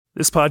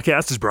This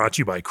podcast is brought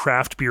to you by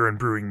Craft Beer and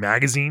Brewing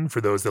Magazine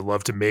for those that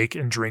love to make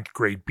and drink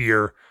great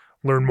beer.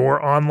 Learn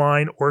more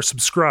online or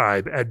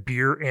subscribe at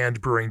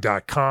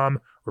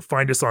beerandbrewing.com or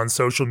find us on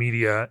social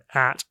media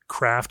at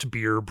Craft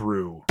Beer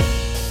Brew.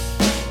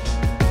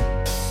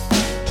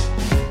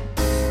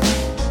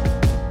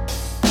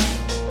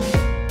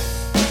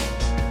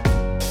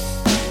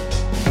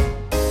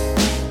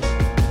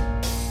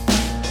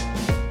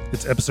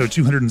 It's episode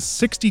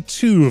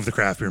 262 of the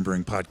Craft Beer and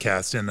Brewing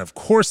Podcast, and of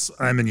course,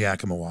 I'm in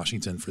Yakima,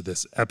 Washington for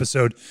this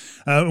episode,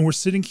 and we're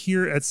sitting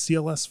here at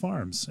CLS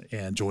Farms,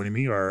 and joining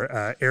me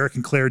are Eric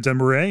and Claire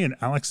Desmarais and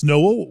Alex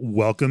Noel.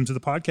 Welcome to the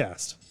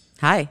podcast.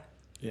 Hi.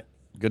 Yeah,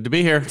 good to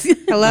be here.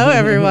 Hello,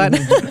 everyone.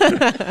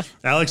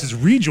 Alex is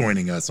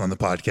rejoining us on the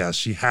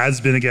podcast. She has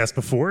been a guest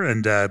before,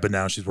 and but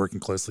now she's working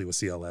closely with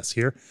CLS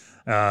here.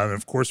 And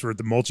of course, we're at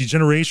the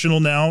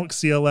multi-generational now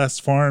CLS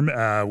Farm.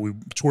 We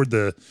toured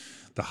the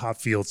hop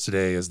fields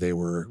today as they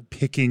were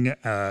picking.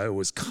 It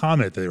was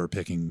Comet that they were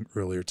picking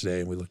earlier today,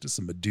 and we looked at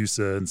some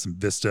Medusa and some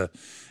Vista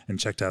and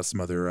checked out some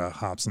other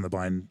hops on the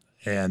vine.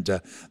 And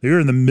they're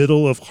in the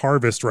middle of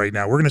harvest right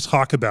now. We're going to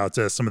talk about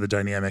some of the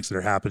dynamics that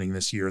are happening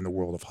this year in the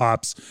world of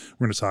hops.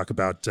 We're going to talk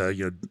about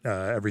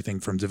everything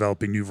from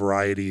developing new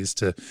varieties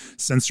to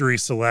sensory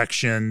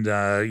selection.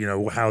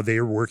 How they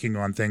are working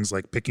on things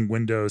like picking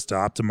windows to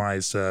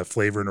optimize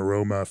flavor and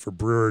aroma for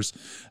brewers.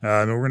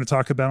 And we're going to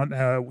talk about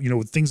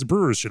things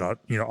brewers should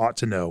ought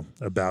to know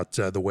about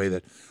the way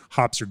that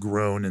hops are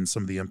grown and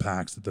some of the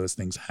impacts that those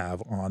things have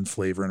on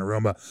flavor and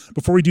aroma.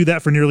 Before we do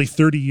that, for nearly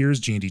 30 years,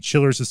 G&D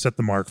Chillers has set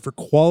the mark for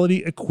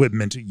quality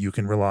equipment you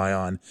can rely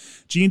on.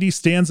 G&D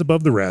stands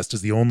above the rest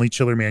as the only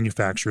chiller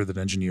manufacturer that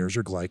engineers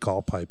your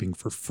glycol piping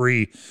for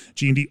free.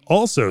 G&D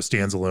also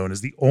stands alone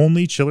as the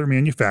only chiller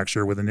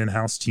manufacturer with an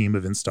in-house team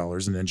of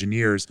installers and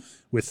engineers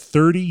with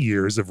 30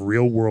 years of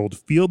real-world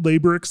field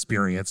labor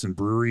experience in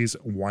breweries,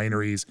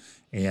 wineries,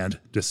 and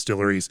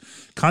distilleries.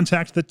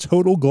 Contact the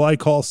Total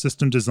Glycol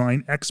System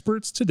Design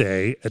experts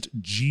today at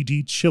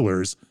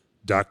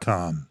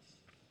gdchillers.com.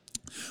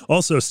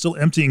 Also, still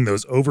emptying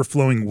those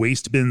overflowing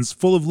waste bins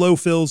full of low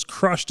fills,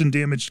 crushed and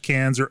damaged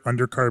cans, or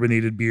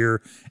undercarbonated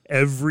beer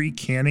every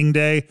canning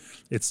day?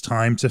 It's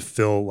time to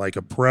fill like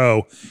a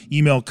pro.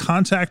 Email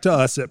contact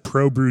us at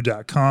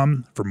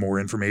probrew.com for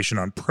more information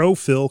on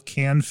ProFill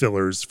can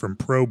fillers from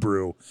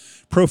ProBrew.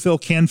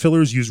 ProFill can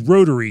fillers use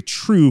rotary,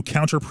 true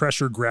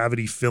counter-pressure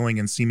gravity filling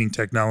and seaming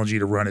technology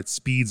to run at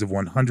speeds of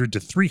 100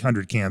 to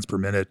 300 cans per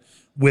minute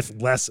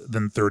with less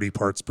than 30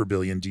 parts per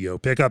billion DO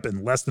pickup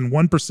and less than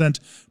 1%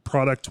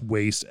 product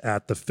waste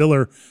at the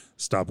filler.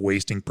 Stop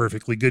wasting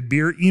perfectly good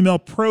beer. Email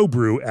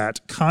ProBrew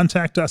at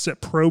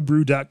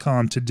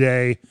contactus@probrew.com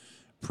today.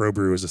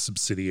 ProBrew is a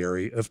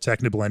subsidiary of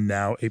Technoblend,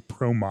 now a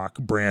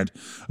ProMock brand.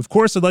 Of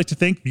course, I'd like to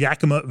thank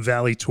Yakima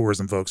Valley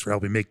Tourism folks for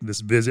helping make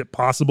this visit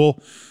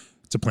possible.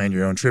 To plan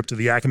your own trip to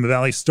the Yakima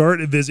Valley,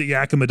 start at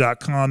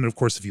visityakima.com. And of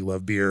course, if you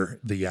love beer,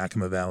 the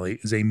Yakima Valley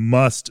is a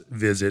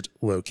must-visit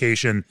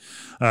location.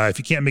 If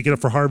you can't make it up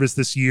for harvest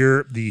this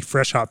year, the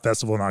Fresh Hop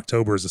Festival in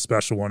October is a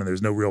special one, and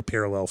there's no real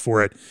parallel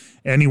for it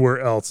anywhere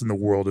else in the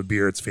world of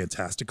beer. It's a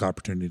fantastic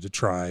opportunity to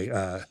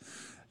try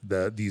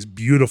these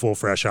beautiful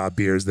fresh hop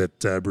beers that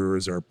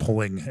brewers are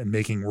pulling and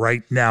making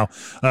right now.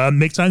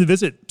 Make time to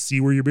visit.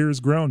 See where your beer is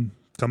grown.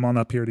 Come on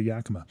up here to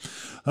Yakima.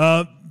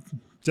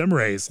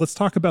 Desmarais, let's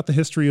talk about the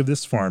history of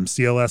this farm,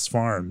 CLS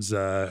Farms.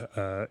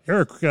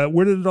 Eric,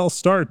 where did it all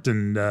start,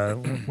 and why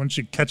don't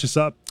you catch us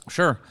up?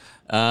 Sure.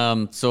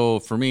 So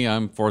for me,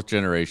 I'm fourth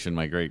generation.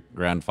 My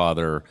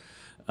great-grandfather,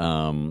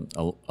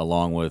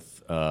 along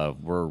with,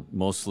 we're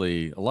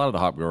mostly, a lot of the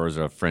hop growers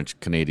are of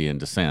French-Canadian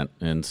descent.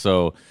 And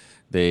so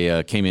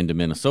they came into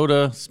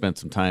Minnesota, spent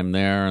some time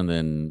there, and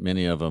then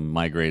many of them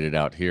migrated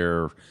out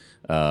here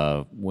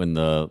when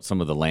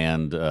some of the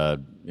land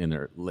in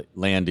their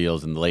land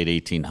deals in the late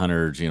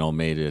 1800s,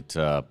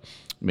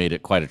 made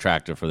it quite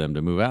attractive for them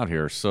to move out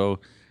here.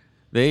 So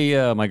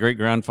they, my great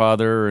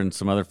grandfather and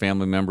some other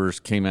family members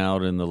came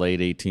out in the late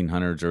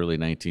 1800s, early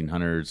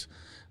 1900s.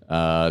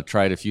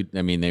 Tried a few.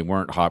 I mean, they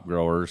weren't hop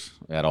growers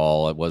at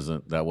all. That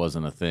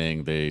wasn't a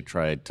thing. They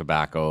tried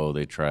tobacco.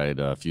 They tried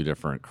a few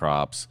different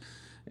crops,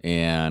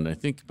 and I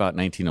think about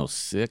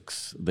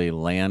 1906 they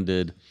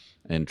landed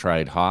and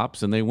tried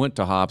hops, and they went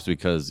to hops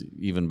because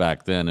even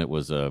back then it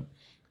was a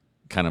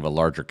kind of a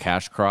larger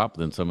cash crop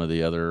than some of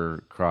the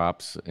other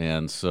crops,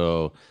 and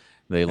so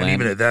they landed.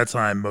 And even at that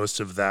time,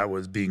 most of that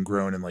was being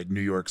grown in like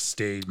New York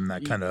State and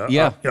that kind of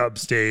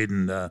upstate,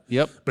 and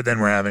But then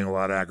we're having a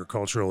lot of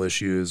agricultural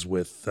issues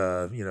with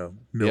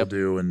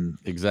mildew and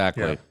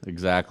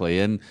exactly,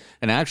 and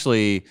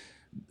actually.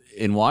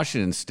 In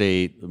Washington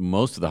State,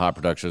 most of the hop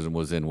production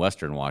was in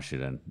Western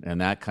Washington, and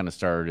that kind of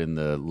started in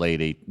the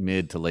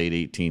mid to late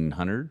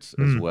 1800s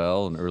as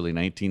well, and early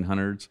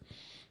 1900s.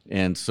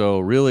 And so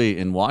really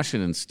in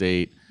Washington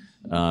State,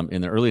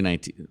 in the early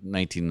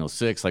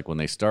 1906, like when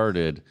they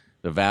started,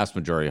 the vast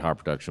majority of hop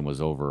production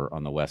was over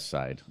on the west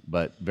side,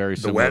 but very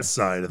similar. The west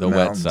side of the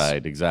mountains. West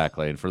side,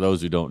 exactly. And for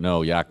those who don't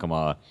know,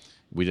 Yakima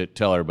we did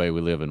tell everybody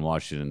we live in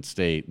Washington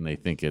State, and they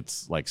think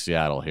it's like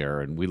Seattle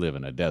here, and we live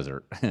in a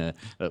desert.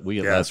 We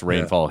get less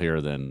rainfall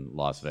here than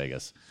Las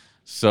Vegas.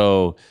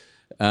 So,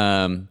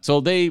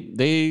 so they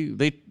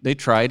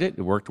tried it.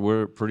 It worked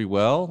pretty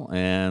well,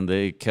 and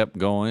they kept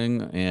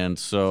going. And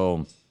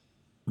so,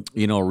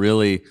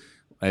 really,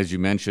 as you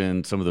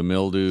mentioned, some of the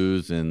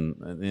mildews and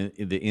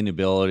the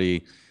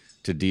inability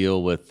to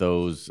deal with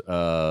those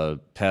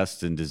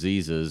pests and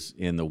diseases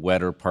in the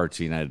wetter parts of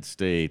the United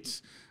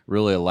States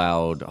really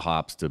allowed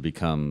hops to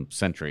become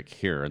centric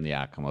here in the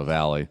Yakima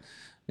Valley.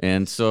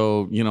 And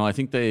so, I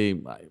think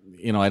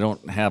I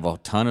don't have a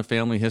ton of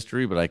family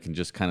history, but I can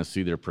just kind of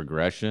see their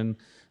progression.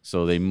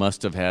 So they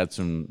must have had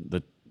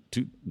the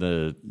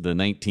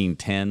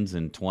 1910s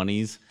and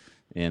 20s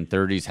and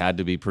 30s had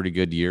to be pretty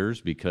good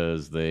years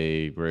because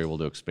they were able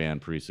to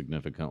expand pretty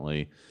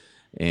significantly.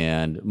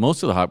 And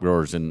most of the hop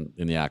growers in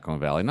the Yakima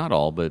Valley, not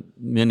all, but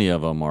many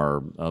of them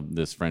are of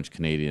this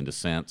French-Canadian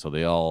descent. So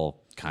they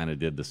all kind of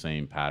did the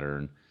same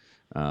pattern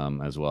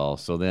as well.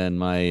 So then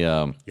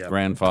my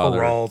grandfather...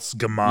 Peralt's,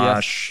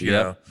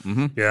 Gamache.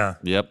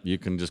 Yep, you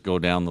can just go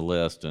down the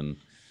list and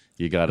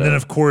you got to... And then,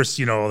 of course,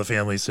 all the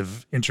families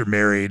have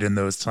intermarried in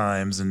those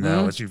times. And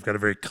now you've got a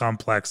very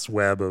complex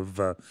web of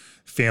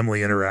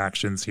family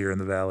interactions here in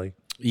the Valley.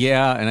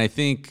 Yeah, and I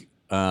think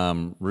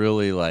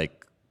really like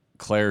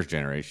Claire's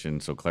generation,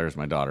 so Claire's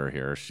my daughter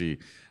here,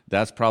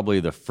 that's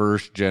probably the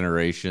first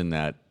generation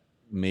that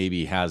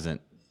maybe hasn't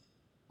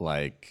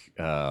there's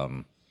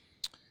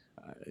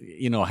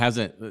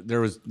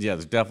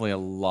definitely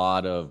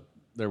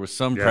there was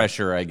some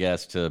pressure, I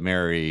guess, to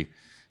marry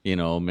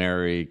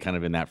kind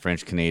of in that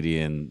French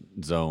Canadian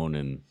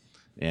zone,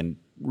 and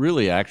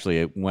really actually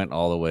it went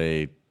all the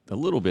way a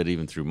little bit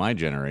even through my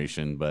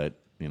generation, but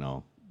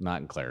not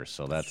in Claire's,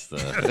 so that's the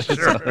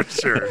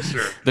sure.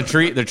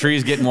 The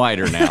tree's getting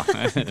wider now,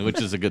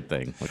 which is a good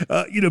thing.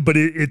 But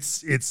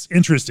it's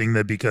interesting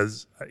that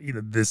because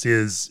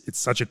it's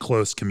such a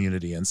close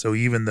community, and so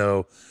even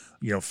though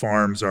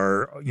farms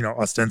are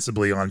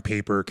ostensibly on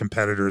paper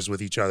competitors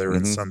with each other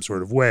in some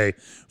sort of way,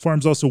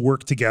 farms also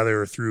work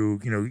together through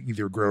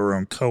either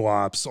grower-owned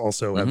co-ops,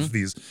 also have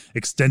these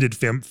extended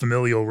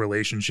familial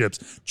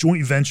relationships,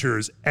 joint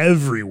ventures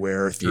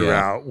everywhere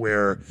throughout,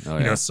 where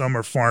some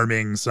are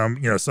farming, some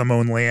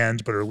own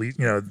land but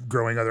are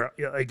growing other.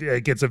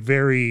 It's a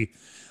very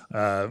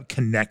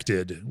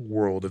connected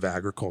world of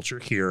agriculture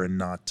here, and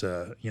not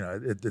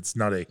it's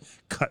not a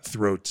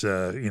cutthroat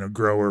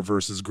grower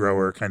versus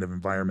grower kind of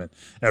environment.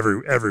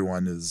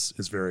 Everyone is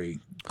very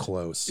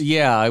close.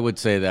 Yeah, I would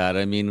say that.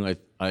 I mean,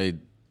 I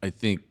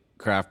think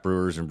craft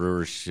brewers and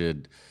brewers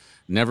should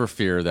never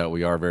fear that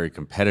we are very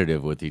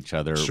competitive with each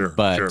other.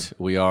 But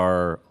we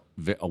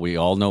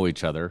all know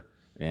each other,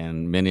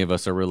 and many of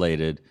us are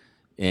related.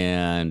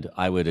 And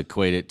I would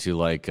equate it to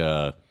like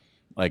a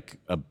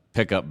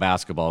pickup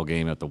basketball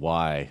game at the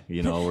Y,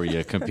 where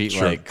you compete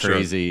like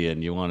crazy,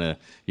 and you want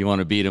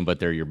to beat them, but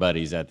they're your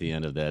buddies at the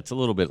end of that. It's a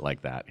little bit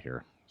like that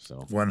here.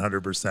 So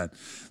 100%.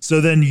 So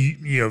then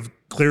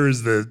Claire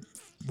is the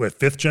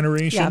fifth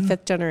generation? Yeah,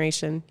 fifth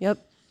generation. Yep.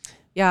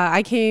 Yeah,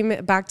 I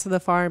came back to the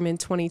farm in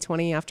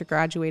 2020 after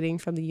graduating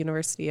from the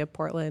University of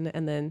Portland,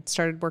 and then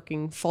started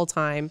working full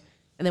time,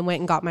 and then went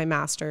and got my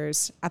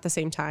master's at the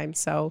same time.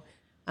 So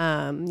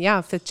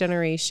fifth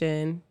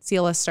generation.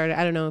 CLS started.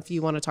 I don't know if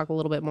you want to talk a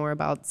little bit more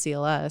about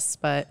CLS,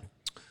 but.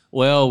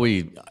 Well,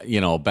 we,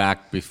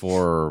 back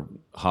before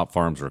hop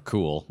farms were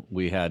cool,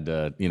 we had,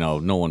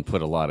 no one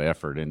put a lot of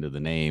effort into the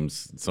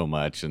names so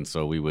much. And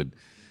so we would,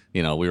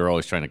 we were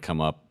always trying to come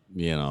up,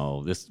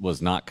 this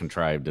was not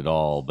contrived at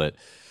all. But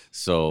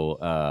so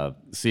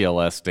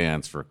CLS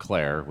stands for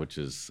Claire, which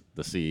is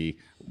the C,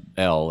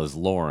 L is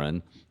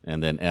Lauren,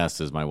 and then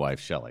S is my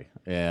wife, Shelley.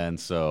 And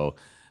so,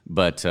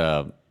 but,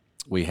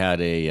 we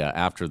had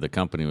after the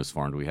company was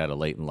formed, we had a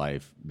late in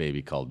life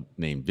baby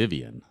named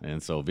Vivian.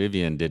 And so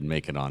Vivian didn't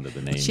make it onto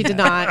the name. She did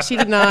not.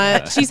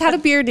 She's had a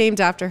beer named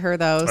after her,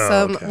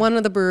 though. One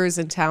of the brewers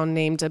in town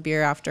named a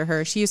beer after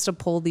her. She used to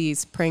pull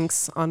these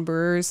pranks on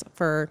brewers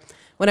for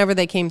whenever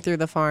they came through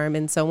the farm.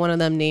 And so one of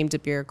them named a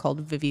beer called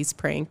Vivi's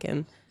Prank.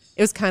 And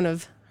it was kind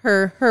of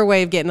her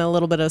way of getting a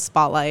little bit of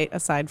spotlight,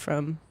 aside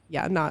from,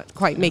 not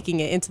quite making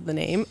it into the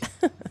name.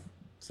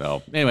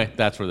 So anyway,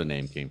 that's where the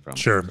name came from.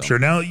 Sure.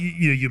 Now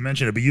you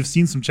mentioned it, but you've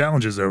seen some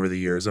challenges over the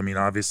years. I mean,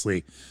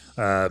 obviously,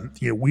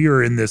 we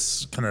are in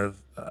this kind of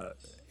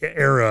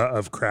era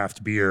of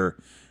craft beer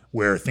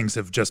where things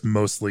have just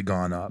mostly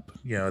gone up.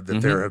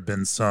 There have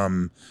been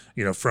some,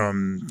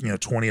 from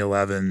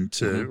 2011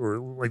 to or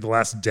like the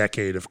last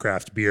decade of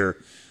craft beer.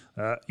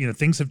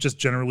 Things have just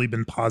generally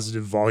been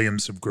positive.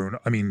 Volumes have grown.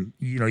 I mean,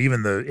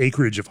 even the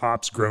acreage of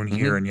hops grown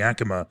here in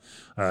Yakima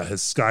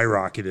has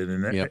skyrocketed,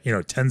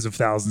 and tens of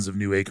thousands of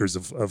new acres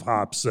of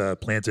hops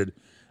planted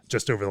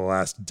just over the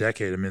last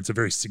decade. I mean, it's a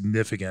very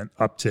significant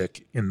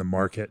uptick in the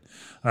market,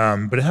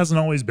 but it hasn't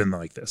always been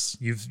like this.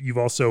 You've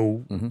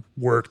also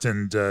worked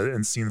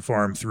and seen the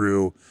farm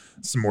through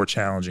some more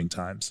challenging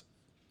times.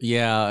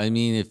 Yeah, I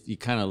mean, if you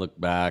kind of look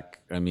back,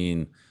 I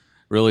mean,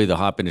 really the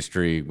hop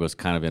industry was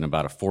kind of in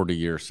about a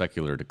 40-year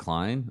secular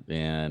decline,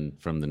 and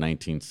from the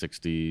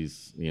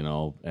 1960s,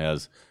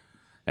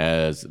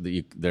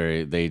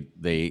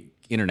 they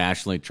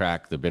internationally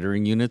track the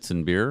bittering units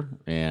in beer,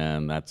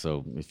 and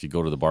if you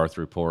go to the Barth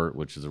report,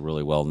 which is a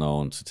really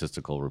well-known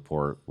statistical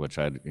report, which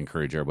I'd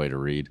encourage everybody to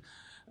read.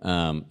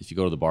 If you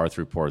go to the Barth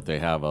report, they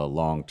have a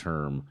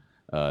long-term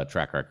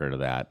track record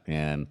of that,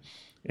 and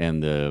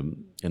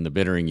the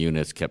bittering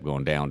units kept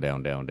going down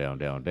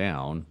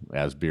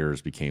as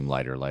beers became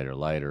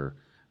lighter.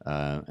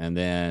 And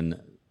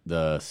then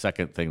the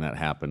second thing that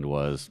happened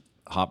was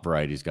hop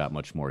varieties got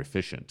much more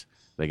efficient.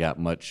 They got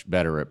much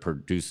better at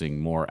producing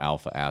more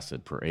alpha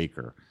acid per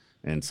acre,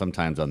 and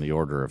sometimes on the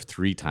order of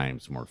 3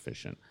 times more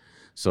efficient.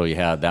 So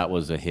that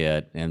was a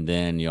hit. And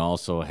then you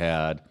also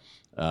had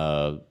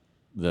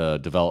the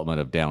development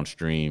of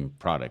downstream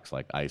products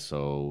like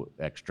ISO,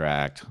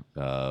 extract,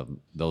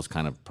 those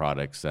kind of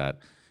products that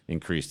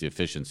increase the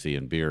efficiency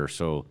in beer.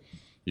 So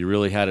you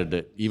really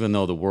had even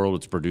though the world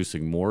was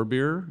producing more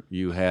beer,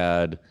 you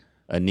had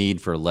a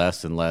need for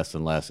less and less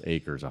and less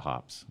acres of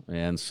hops.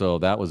 And so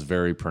that was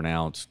very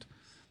pronounced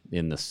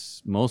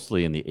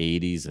mostly in the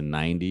 80s and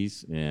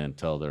 90s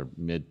until the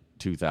mid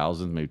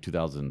 2000s, maybe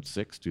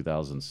 2006,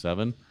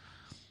 2007.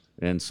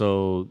 And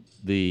so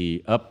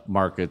the up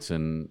markets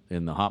in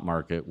the hop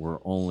market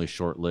were only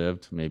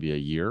short-lived, maybe a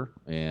year,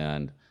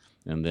 and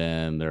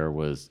then it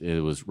was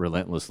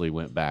relentlessly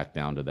went back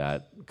down to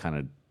that kind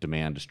of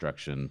demand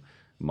destruction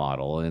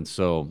model. And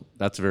so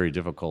that's a very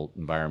difficult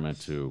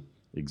environment to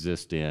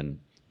exist in,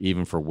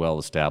 even for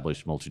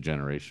well-established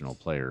multi-generational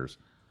players.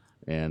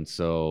 And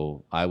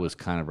so I was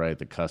kind of right at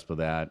the cusp of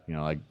that.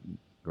 I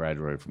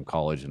graduated from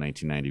college in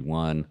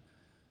 1991.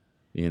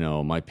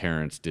 My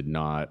parents did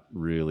not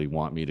really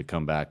want me to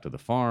come back to the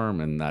farm,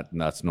 and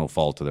that's no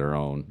fault of their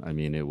own. I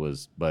mean, it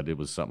was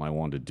something I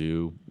wanted to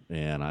do,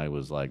 and I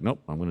was like,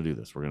 nope, I'm going to do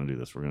this. We're going to do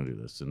this. We're going to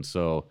do this. And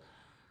so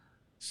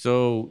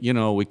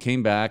we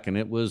came back, and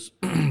it was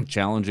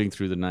challenging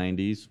through the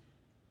 90s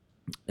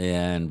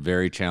and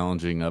very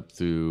challenging up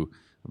through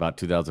about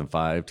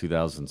 2005,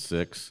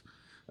 2006.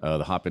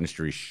 The hop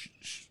industry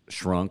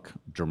shrunk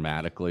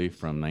dramatically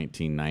from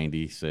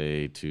 1990,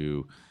 say,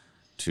 to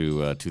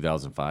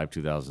 2005,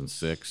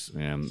 2006,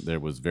 and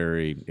it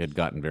had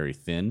gotten very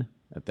thin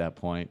at that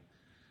point.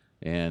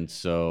 And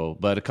so,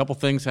 but a couple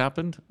things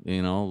happened.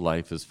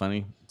 Life is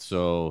funny.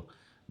 So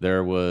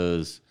there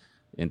was,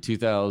 in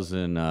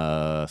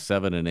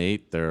 2007 and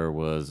 8, there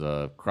was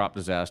a crop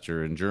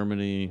disaster in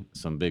Germany.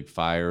 Some big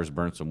fires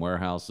burnt some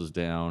warehouses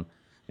down,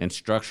 and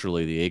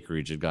structurally the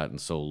acreage had gotten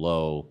so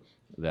low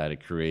that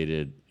it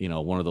created,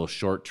 one of those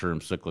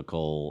short-term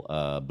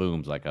cyclical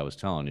booms, like I was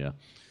telling you.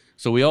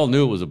 So we all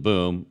knew it was a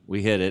boom.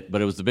 We hit it,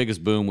 but it was the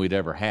biggest boom we'd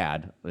ever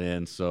had,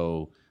 and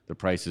so the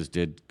prices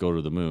did go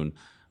to the moon.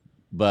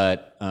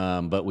 But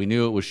we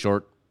knew it was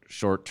short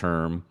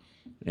term,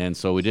 and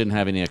so we didn't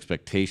have any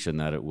expectation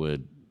that it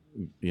would,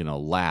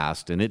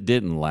 last, and it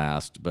didn't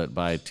last. But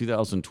by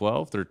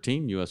 2012,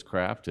 13, U.S.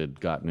 Craft had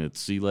gotten its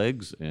sea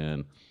legs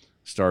and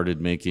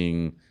started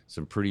making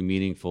some pretty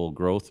meaningful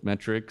growth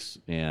metrics,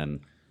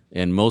 and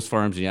most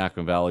farms in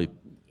Yakima Valley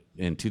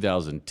in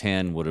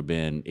 2010 would have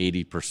been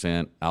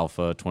 80%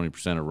 alpha,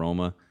 20%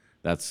 aroma.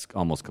 That's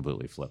almost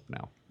completely flipped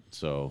now.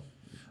 So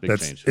big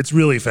change. It's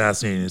really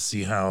fascinating to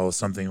see how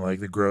something like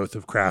the growth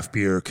of craft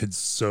beer could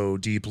so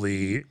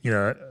deeply,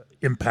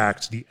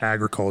 impact the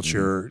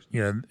agriculture,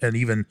 and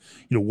even,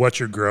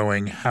 what you're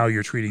growing, how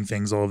you're treating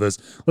things, all of this.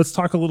 Let's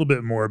talk a little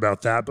bit more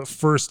about that. But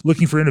first,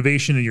 looking for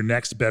innovation in your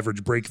next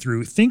beverage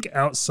breakthrough, think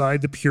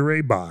outside the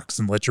puree box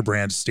and let your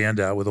brand stand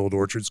out with Old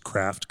Orchard's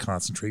craft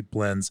concentrate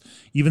blends.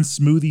 Even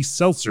smoothie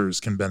seltzers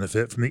can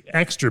benefit from the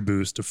extra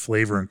boost of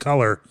flavor and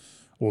color.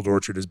 Old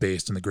Orchard is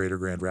based in the greater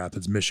Grand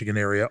Rapids, Michigan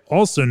area,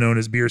 also known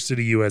as Beer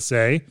City,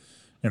 USA,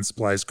 and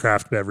supplies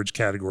craft beverage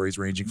categories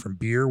ranging from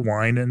beer,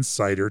 wine, and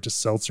cider to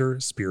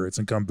seltzer, spirits,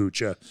 and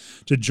kombucha.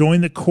 To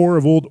join the core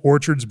of Old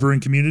Orchard's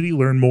brewing community,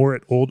 learn more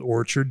at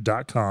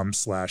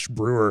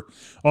oldorchard.com/brewer.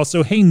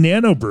 Also, hey,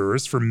 Nano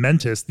Brewers,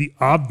 Fermentis, the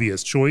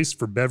obvious choice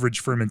for beverage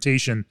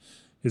fermentation,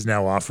 is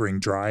now offering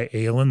dry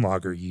ale and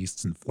lager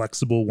yeasts in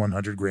flexible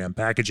 100-gram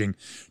packaging.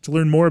 To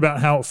learn more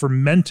about how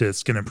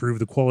Fermentis can improve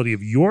the quality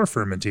of your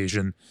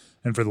fermentation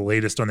and for the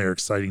latest on their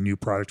exciting new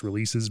product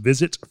releases,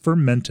 visit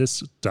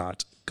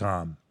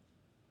fermentis.com.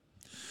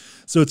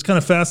 So it's kind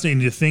of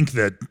fascinating to think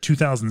that from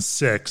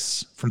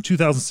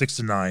 2006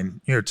 to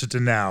 9, to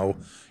now,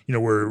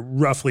 we're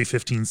roughly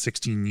 15,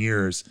 16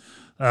 years.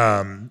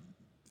 A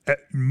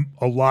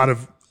lot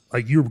of,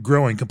 you're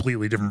growing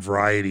completely different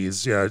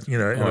varieties, to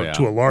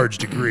a large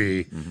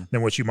degree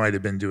than what you might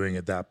have been doing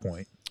at that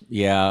point.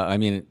 Yeah, I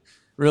mean,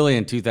 really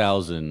in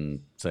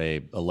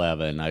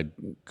 2011, I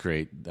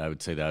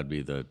would say that would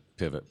be the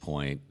pivot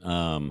point.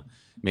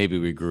 Maybe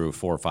we grew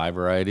 4 or 5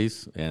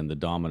 varieties, and the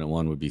dominant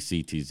one would be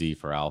CTZ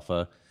for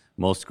alpha.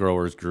 Most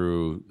growers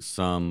grew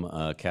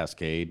some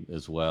Cascade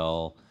as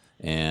well,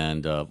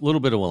 and a little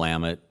bit of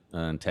Willamette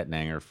and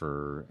Tettnanger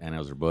for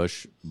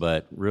Anheuser-Busch,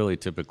 but really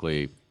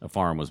typically a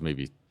farm was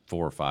maybe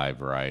 4 or 5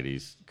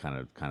 varieties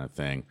kind of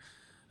thing.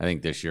 I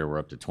think this year we're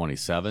up to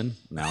 27.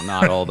 Now,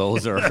 not all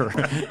those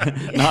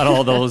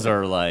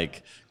are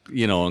like,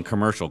 in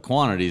commercial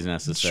quantities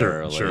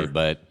necessarily, Sure.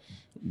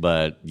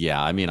 But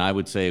yeah, I mean, I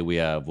would say we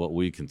have what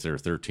we consider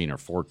 13 or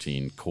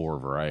 14 core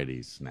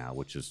varieties now,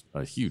 which is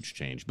a huge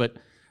change, but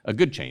a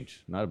good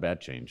change, not a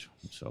bad change.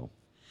 So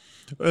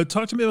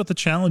talk to me about the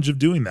challenge of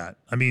doing that.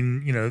 I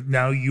mean,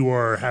 now you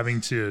are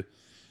having to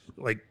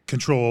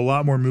control a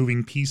lot more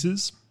moving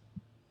pieces.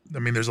 I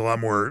mean, there's a lot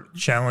more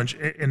challenge,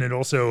 and it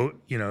also,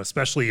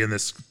 especially in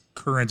this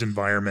current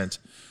environment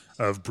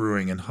of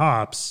brewing and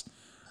hops,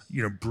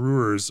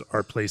 brewers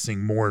are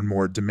placing more and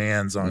more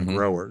demands on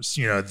growers.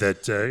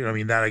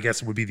 That I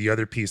guess would be the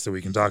other piece that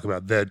we can talk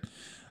about. That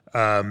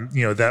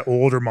that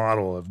older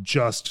model of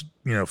just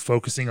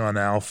focusing on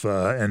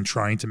alpha and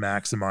trying to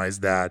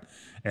maximize that,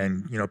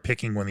 and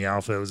picking when the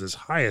alpha is its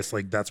highest.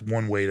 Like, that's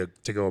one way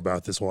to go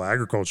about this whole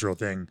agricultural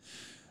thing.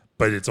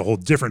 But it's a whole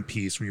different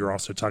piece when you're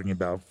also talking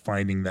about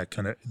finding that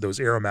kind of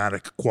those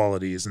aromatic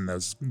qualities and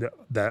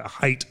that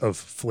height of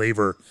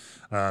flavor.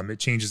 It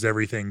changes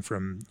everything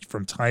from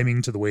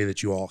timing to the way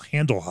that you all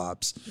handle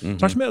hops.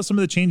 Talk to me about some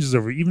of the changes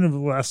over the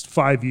last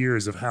 5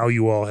 years of how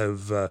you all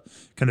have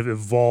kind of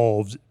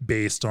evolved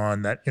based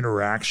on that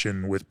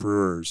interaction with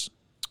brewers.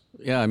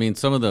 Yeah, I mean,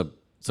 some of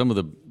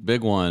the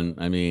big one.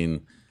 I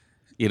mean,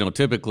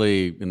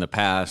 typically in the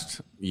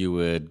past, you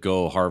would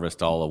go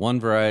harvest all of one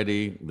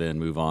variety, then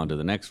move on to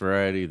the next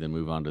variety, then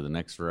move on to the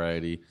next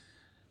variety.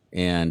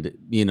 And,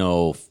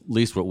 at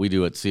least what we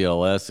do at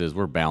CLS is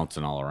we're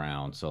bouncing all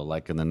around. So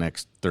like in the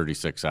next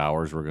 36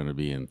 hours, we're going to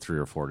be in 3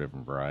 or 4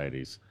 different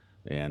varieties.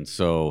 And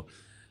so,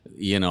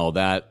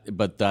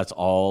 but that's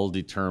all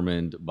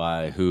determined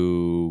by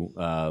who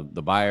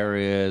the buyer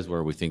is,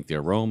 where we think the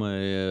aroma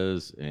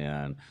is,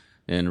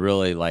 and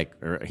really,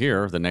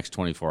 here, the next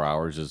 24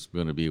 hours is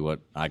going to be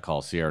what I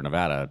call Sierra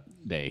Nevada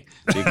day,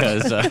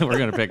 because we're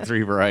going to pick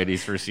 3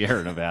 varieties for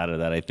Sierra Nevada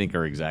that I think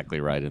are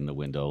exactly right in the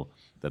window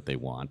that they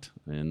want.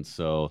 And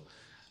so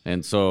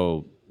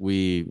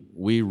we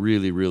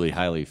really, really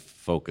highly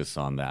focus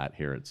on that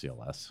here at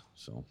CLS.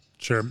 So.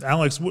 Sure.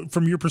 Alex,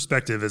 from your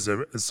perspective as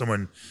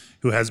someone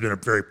who has been a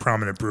very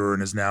prominent brewer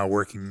and is now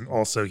working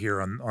also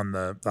here on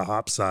the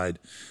hop side,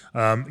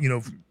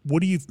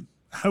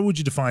 how would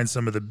you define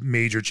some of the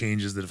major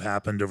changes that have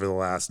happened over the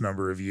last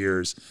number of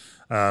years?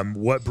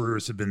 What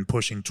brewers have been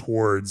pushing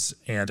towards,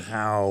 and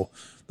how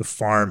the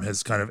farm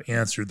has kind of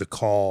answered the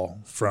call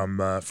from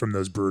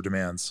those brewer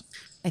demands?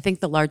 I think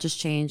the largest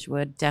change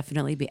would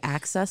definitely be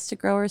access to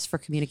growers for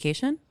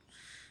communication,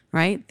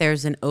 right?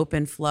 There's an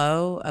open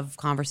flow of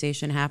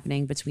conversation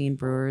happening between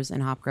brewers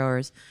and hop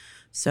growers,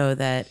 so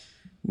that,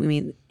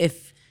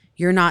 if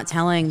you're not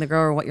telling the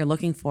grower what you're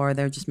looking for,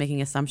 they're just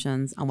making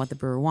assumptions on what the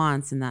brewer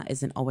wants, and that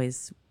isn't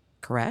always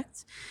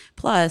correct.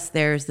 Plus,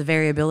 there's the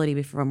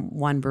variability from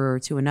one brewer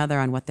to another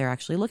on what they're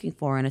actually looking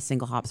for in a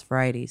single hops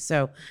variety.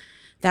 So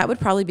that would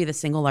probably be the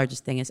single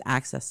largest thing, is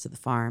access to the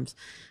farms.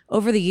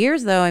 Over the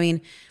years, though,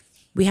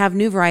 we have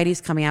new varieties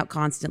coming out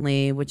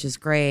constantly, which is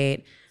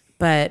great,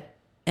 but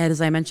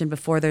as I mentioned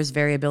before, there's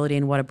variability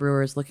in what a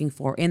brewer is looking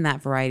for in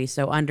that variety.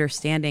 So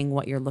understanding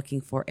what you're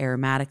looking for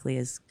aromatically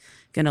is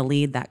going to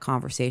lead that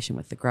conversation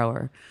with the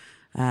grower.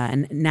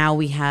 And now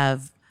we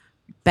have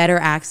better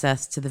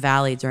access to the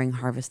valley during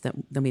harvest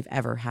than we've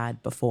ever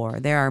had before.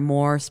 There are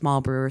more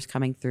small brewers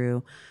coming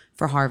through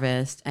for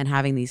harvest and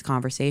having these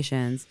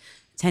conversations.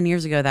 10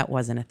 years ago, that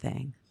wasn't a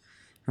thing,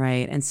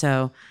 right? And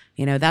so,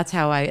 that's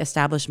how I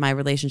established my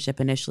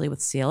relationship initially with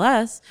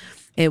CLS.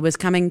 It was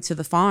coming to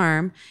the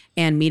farm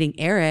and meeting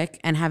Eric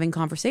and having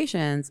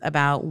conversations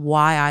about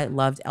why I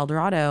loved El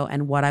Dorado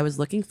and what I was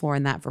looking for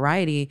in that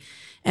variety,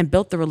 and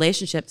built the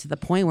relationship to the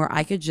point where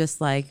I could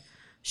just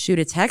shoot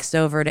a text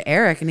over to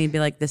Eric and he'd be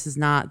like, this is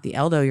not the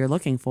Eldo you're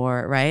looking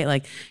for,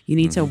 right? You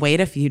need to wait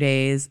a few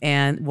days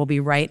and we'll be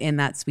right in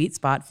that sweet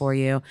spot for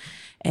you.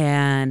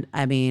 And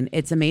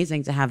it's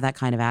amazing to have that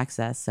kind of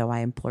access. So I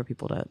implore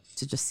people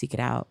to just seek it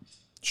out.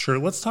 Sure.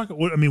 Let's talk.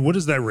 What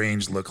does that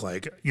range look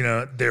like?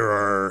 There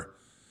are,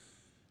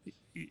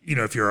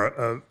 if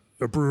you're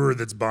a brewer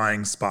that's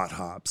buying spot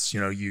hops,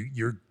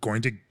 you're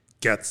going to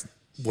get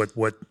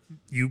what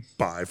you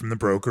buy from the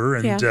broker,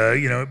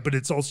 and but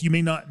it's also, you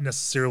may not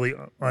necessarily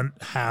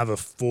have a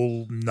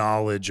full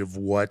knowledge of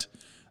what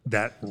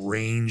that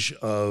range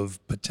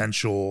of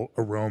potential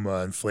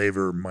aroma and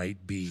flavor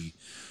might be.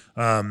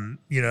 I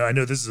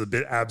know this is a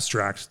bit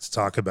abstract to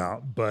talk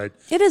about, but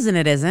it is and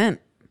it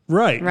isn't.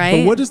 Right.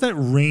 Right. But what does that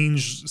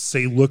range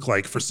look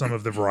like for some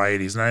of the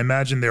varieties? And I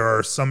imagine there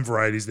are some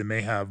varieties that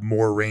may have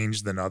more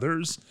range than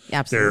others.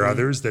 Absolutely. There are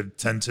others that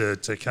tend to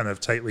kind of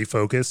tightly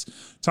focus.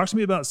 Talk to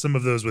me about some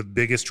of those with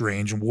biggest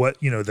range and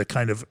what, the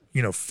kind of,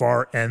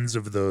 far ends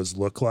of those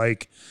look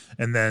like.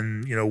 And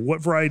then,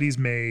 what varieties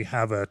may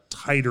have a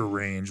tighter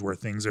range where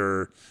things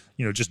are,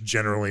 just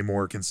generally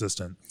more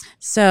consistent.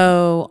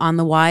 So on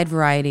the wide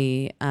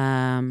variety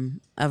of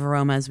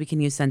aromas, we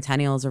can use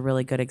Centennial as a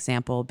really good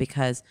example,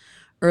 because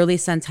Early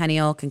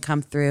Centennial can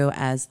come through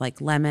as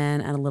like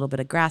lemon and a little bit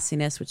of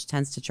grassiness, which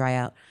tends to dry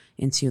out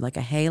into like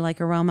a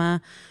hay-like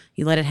aroma.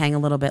 You let it hang a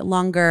little bit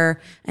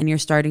longer, and you're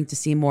starting to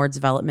see more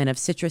development of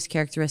citrus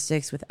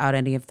characteristics without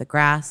any of the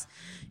grass.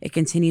 It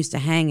continues to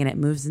hang, and it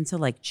moves into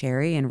like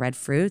cherry and red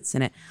fruits,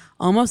 and it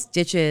almost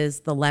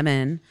ditches the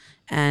lemon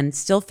and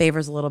still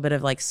favors a little bit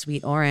of like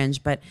sweet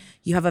orange, but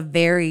you have a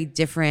very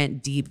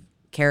different, deep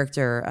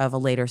character of a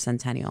later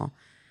Centennial.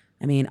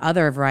 I mean,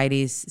 other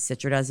varieties,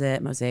 Citra does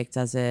it, Mosaic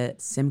does it,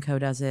 Simcoe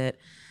does it,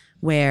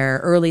 where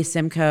early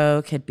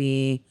Simcoe could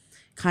be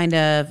kind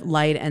of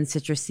light and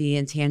citrusy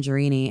and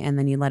tangerine-y, and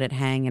then you let it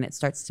hang and it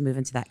starts to move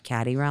into that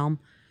caddy realm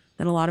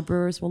that a lot of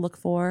brewers will look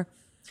for.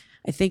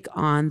 I think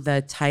on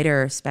the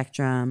tighter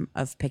spectrum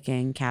of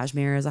picking,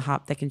 Cashmere is a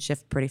hop that can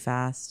shift pretty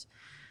fast.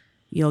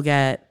 You'll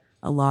get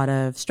a lot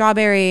of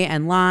strawberry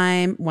and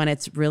lime when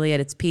it's really at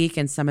its peak,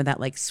 and some of that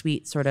like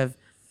sweet sort of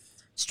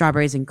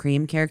strawberries and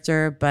cream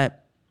character, but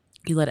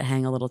you let it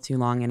hang a little too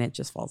long and it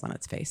just falls on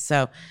its face.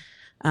 So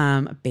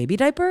baby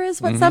diaper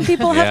is what some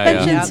people have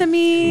mentioned to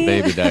me.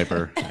 Baby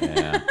diaper.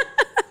 Yeah.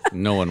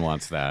 No one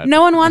wants that.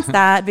 No one wants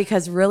that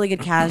because really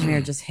good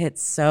Cashmere just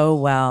hits so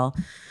well.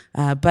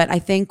 But I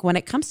think when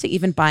it comes to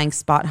even buying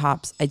spot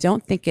hops, I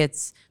don't think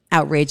it's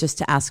outrageous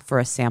to ask for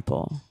a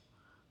sample,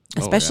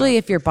 especially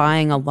if you're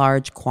buying a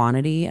large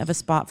quantity of a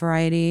spot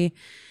variety,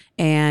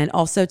 and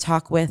also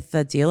talk with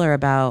the dealer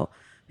about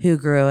who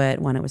grew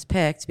it when it was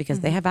picked, because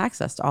they have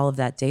access to all of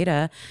that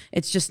data.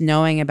 It's just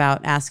knowing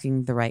about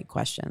asking the right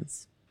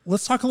questions.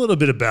 Let's talk a little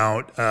bit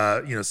about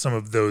some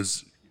of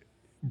those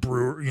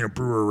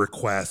brewer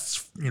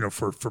requests,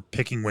 for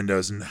picking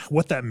windows and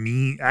what that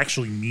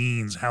actually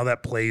means, how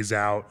that plays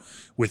out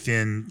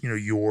within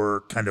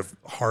your kind of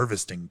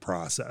harvesting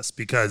process,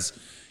 because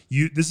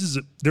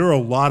there are a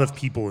lot of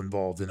people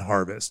involved in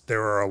harvest.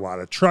 There are a lot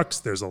of trucks.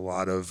 There's a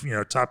lot of,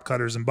 top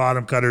cutters and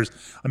bottom cutters.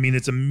 I mean,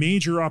 it's a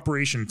major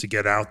operation to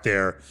get out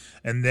there.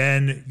 And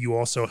then you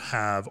also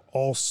have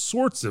all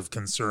sorts of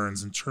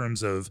concerns in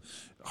terms of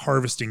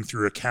harvesting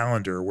through a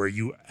calendar, where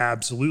you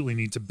absolutely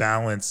need to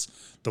balance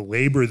the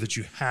labor that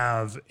you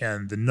have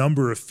and the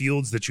number of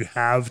fields that you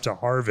have to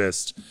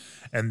harvest,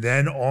 and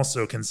then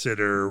also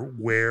consider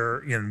where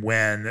and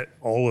when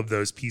all of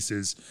those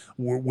pieces,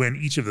 when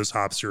each of those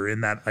hops are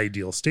in that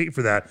ideal state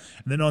for that.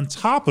 And then on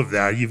top of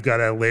that, you've got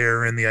to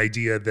layer in the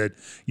idea that,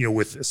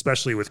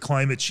 especially with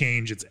climate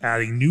change, it's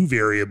adding new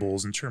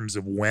variables in terms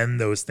of when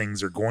those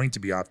things are going to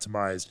be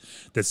optimized,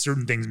 that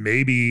certain things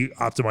may be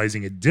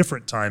optimizing at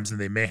different times than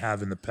they may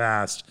have in the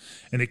past.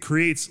 And it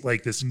creates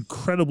like this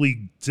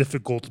incredibly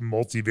difficult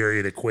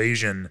multivariate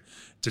equation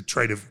to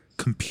try to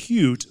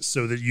compute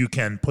so that you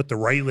can put the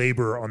right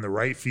labor on the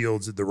right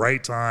fields at the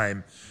right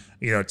time,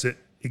 to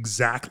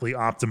exactly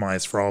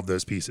optimize for all of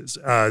those pieces.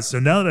 So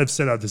now that I've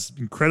set out this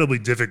incredibly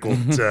difficult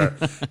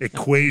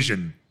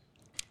equation,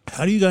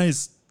 how do you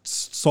guys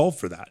solve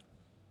for that?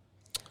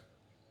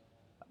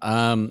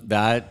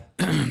 That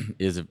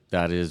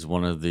is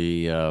one of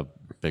the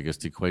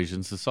biggest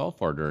equations to solve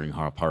for during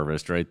hop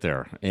harvest right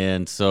there.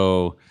 And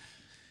so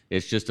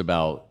it's just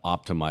about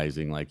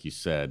optimizing, like you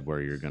said,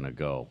 where you're going to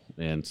go.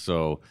 And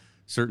so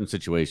certain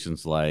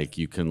situations, like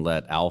you can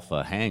let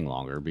alpha hang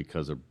longer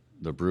because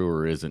the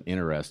brewer isn't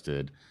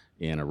interested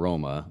in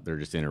aroma. They're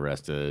just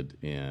interested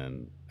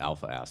in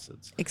alpha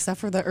acids. Except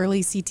for the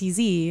early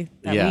CTZ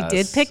that we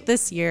did pick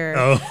this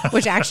year,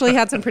 which actually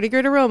had some pretty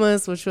great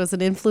aromas, which was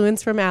an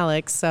influence from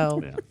Alex.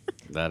 So yeah,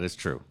 that is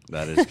true.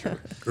 That is true.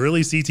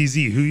 Early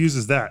CTZ, who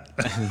uses that?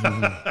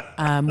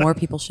 More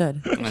people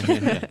should.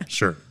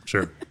 Sure.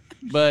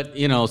 But,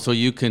 so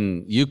you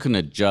can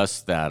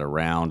adjust that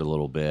around a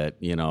little bit,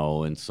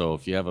 and so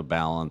if you have a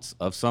balance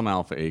of some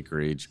alpha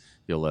acreage,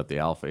 you'll let the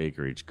alpha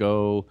acreage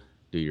go,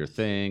 do your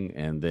thing,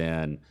 and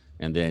then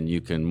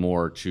you can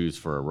more choose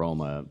for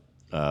aroma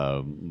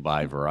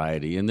by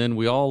variety. And then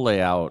we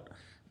all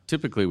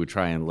typically we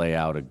try and lay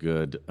out a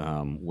good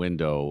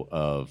window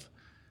of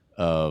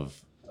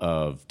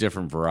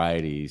different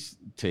varieties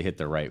to hit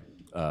the right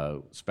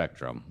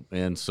spectrum.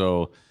 And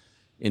so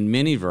in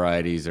many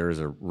varieties, there's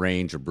a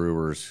range of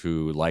brewers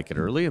who like it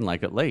early and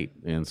like it late.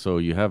 And so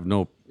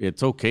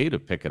it's okay to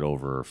pick it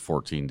over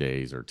 14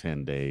 days or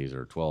 10 days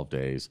or 12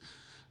 days.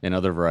 In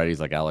other varieties,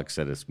 like Alex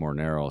said, it's more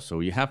narrow.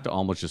 So you have to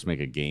almost just make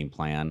a game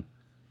plan,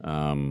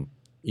 and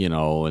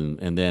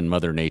then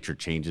Mother Nature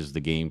changes the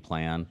game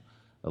plan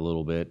a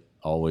little bit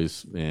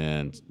always,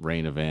 and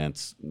rain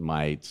events,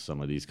 mites,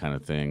 some of these kind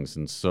of things.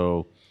 And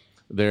so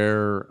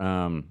there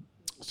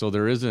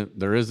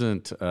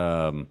isn't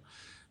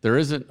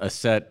a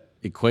set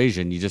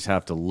equation. You just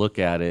have to look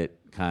at it,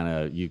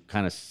 you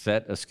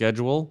set a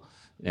schedule,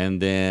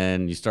 and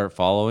then you start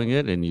following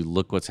it, and you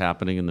look what's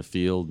happening in the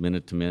field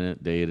minute to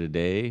minute, day to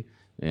day,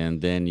 and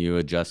then you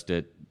adjust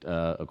it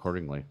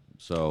accordingly.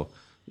 So,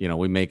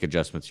 we make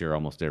adjustments here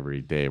almost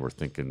every day. We're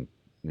thinking,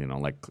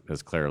 like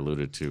as Claire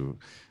alluded to,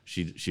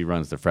 she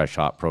runs the fresh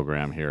hop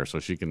program here, so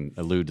she can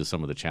allude to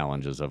some of the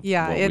challenges of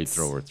what we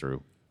throw her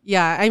through.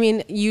 Yeah, I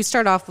mean, you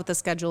start off with a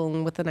schedule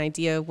and with an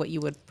idea of what you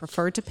would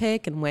prefer to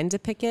pick and when to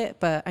pick it.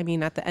 But I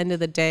mean, at the end of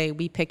the day,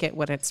 we pick it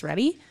when it's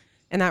ready.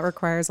 And that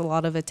requires a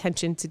lot of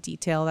attention to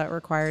detail. That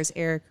requires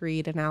Eric,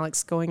 Reed, and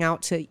Alex going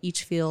out to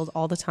each field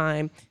all the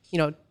time,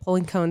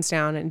 pulling cones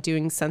down and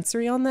doing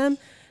sensory on them.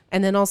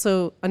 And then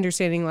also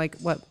understanding, like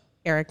what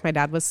Eric, my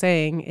dad, was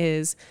saying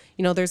is,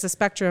 there's a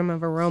spectrum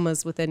of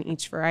aromas within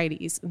each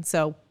varieties. And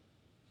so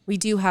we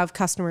do have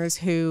customers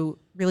who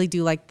really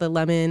do like the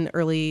lemon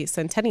early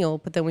centennial,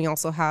 but then we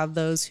also have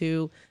those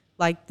who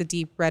like the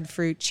deep red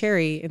fruit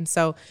cherry. And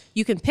so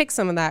you can pick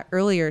some of that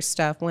earlier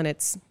stuff when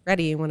it's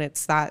ready, when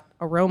it's that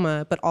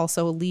aroma, but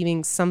also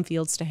leaving some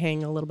fields to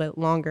hang a little bit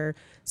longer.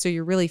 So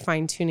you're really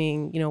fine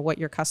tuning, what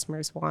your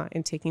customers want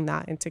and taking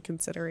that into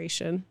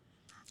consideration.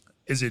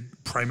 Is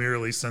it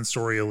primarily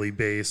sensorially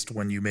based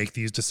when you make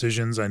these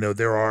decisions? I know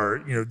there are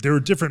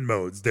different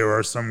modes. There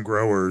are some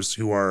growers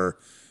who are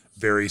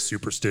very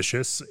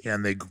superstitious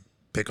and they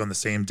pick on the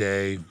same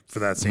day for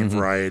that same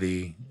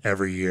variety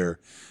every year.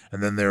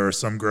 And then there are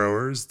some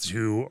growers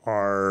who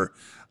are,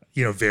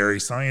 very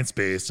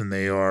science-based and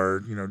they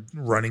are,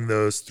 running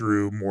those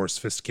through more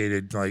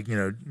sophisticated, like,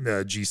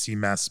 GC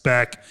mass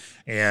spec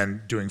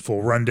and doing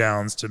full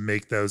rundowns to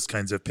make those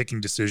kinds of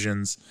picking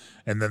decisions.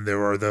 And then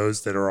there are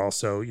those that are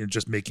also,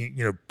 just making,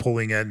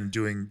 pulling it and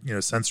doing,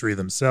 sensory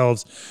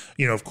themselves.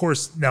 Of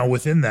course, now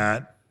within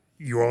that,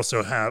 you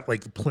also have,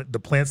 like, the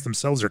plants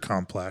themselves are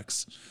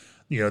complex.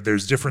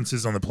 There's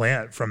differences on the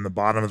plant from the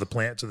bottom of the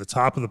plant to the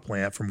top of the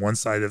plant, from one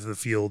side of the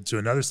field to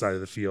another side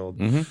of the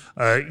field.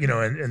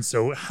 And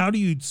so how do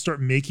you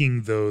start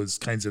making those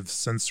kinds of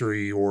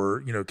sensory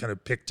or, kind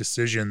of pick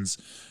decisions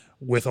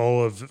with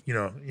all of,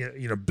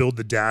 build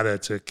the data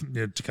to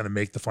kind of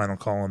make the final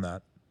call on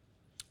that?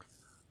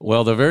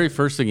 Well, the very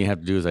first thing you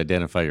have to do is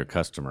identify your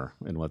customer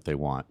and what they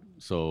want.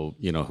 So,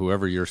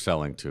 whoever you're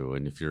selling to,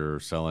 and if you're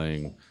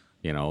selling,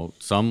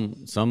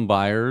 some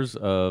buyers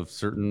of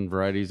certain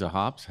varieties of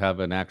hops have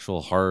an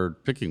actual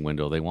hard picking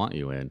window they want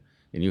you in,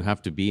 and you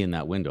have to be in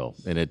that window.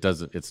 And it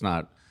doesn't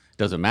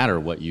matter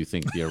what you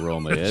think the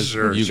aroma is.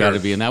 You got to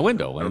be in that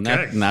window, and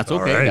that's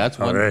okay.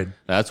 Right.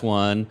 That's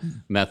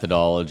one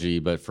methodology.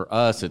 But for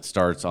us, it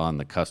starts on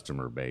the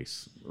customer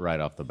base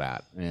right off the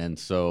bat, and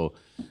so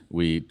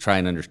we try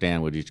and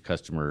understand what each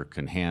customer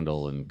can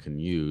handle and can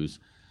use.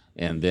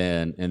 And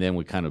then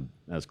we kind of,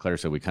 as Claire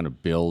said, we kind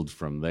of build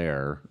from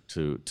there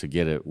to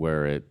get it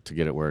where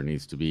it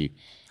needs to be.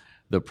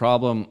 The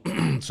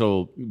problem,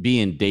 so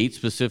being date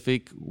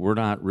specific, we're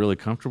not really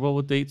comfortable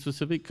with date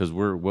specific because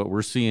what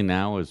we're seeing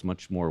now is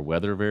much more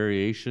weather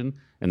variation,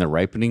 and the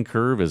ripening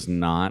curve is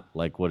not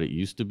like what it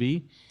used to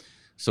be.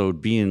 So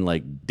being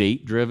like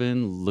date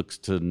driven looks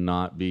to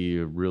not be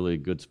a really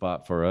good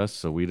spot for us.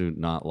 So we do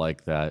not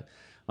like that.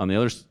 On the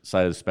other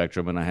side of the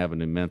spectrum, and I have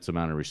an immense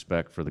amount of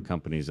respect for the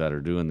companies that are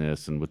doing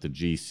this and with the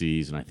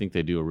GCs, and I think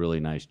they do a really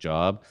nice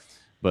job,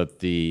 but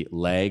the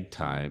lag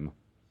time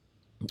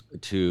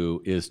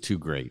is too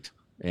great,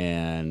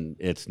 and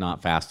it's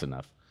not fast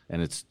enough,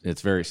 and it's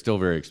still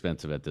very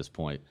expensive at this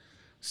point.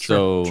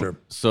 So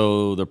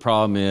the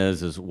problem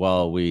is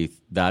while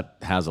that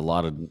has a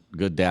lot of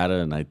good data,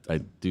 and I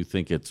do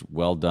think it's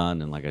well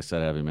done, and like I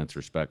said, I have immense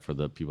respect for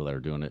the people that are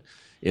doing it.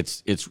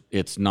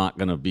 It's not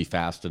going to be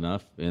fast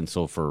enough, and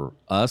so for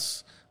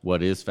us,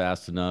 what is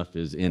fast enough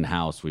is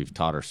in-house. We've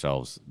taught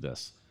ourselves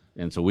this,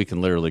 and so we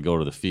can literally go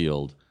to the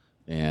field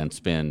and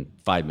spend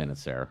 5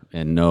 minutes there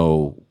and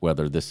know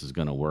whether this is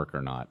going to work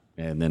or not,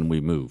 and then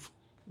we move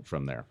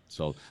from there.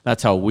 So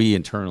that's how we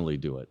internally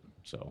do it.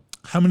 So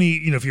how many,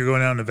 if you're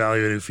going out and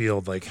evaluating a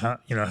field, like how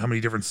many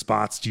different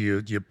spots do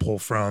you pull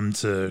from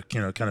to,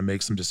 kind of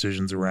make some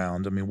decisions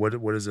around? I mean, what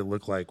does it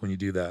look like when you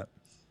do that?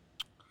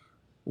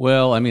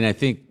 Well, I mean, I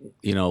think,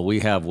 we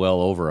have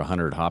well over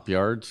 100 hop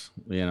yards,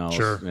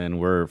 Sure. And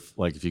we're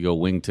like, if you go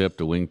wingtip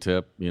to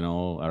wingtip,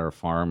 at our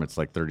farm, it's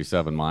like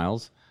 37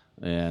 miles.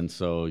 And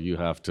so you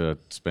have to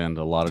spend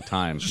a lot of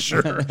time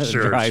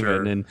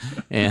driving.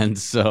 And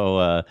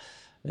so,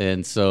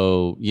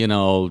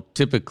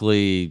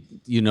 typically,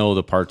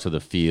 the parts of the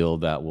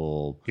field that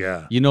will,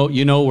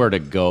 where to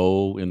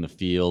go in the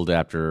field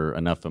after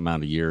enough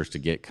amount of years to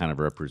get kind of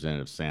a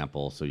representative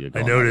sample. So you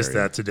go. I noticed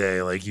that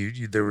today, like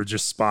there were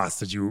just spots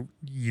that you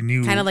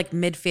knew. Kind of like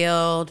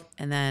midfield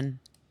and then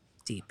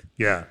deep.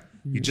 Yeah.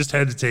 You just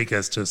had to take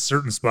us to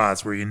certain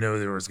spots where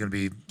there was going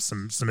to be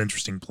some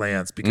interesting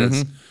plants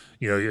because,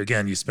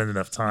 again, you spend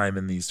enough time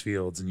in these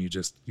fields and you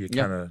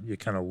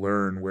kind of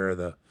learn where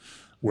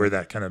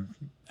that kind of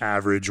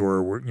average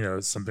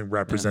or something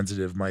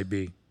representative might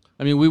be.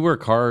 I mean, we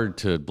work hard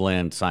to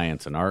blend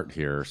science and art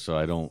here, so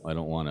I don't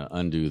want to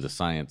undo the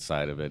science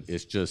side of it.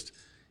 It's just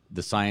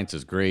the science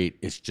is great.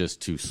 It's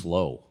just too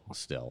slow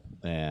still,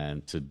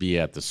 and to be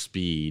at the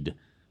speed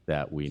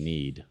that we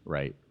need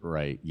right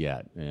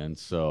yet. And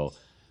so,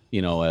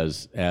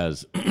 as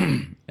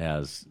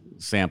as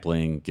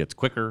sampling gets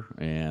quicker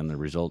and the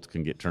results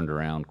can get turned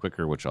around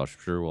quicker, which I'm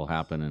sure will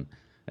happen in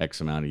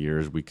X amount of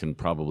years, we can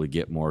probably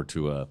get more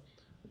to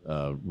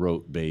a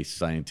rote-based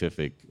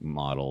scientific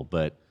model.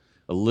 But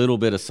a little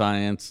bit of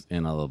science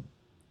and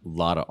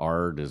lot of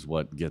art is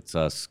what gets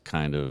us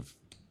kind of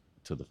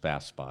to the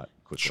fast spot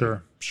quickly.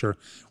 Sure.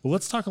 Well,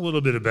 let's talk a little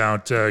bit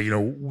about,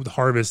 the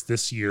harvest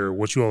this year,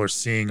 what you all are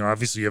seeing.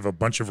 Obviously, you have a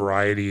bunch of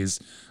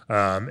varieties,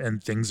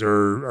 and things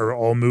are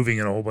all moving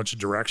in a whole bunch of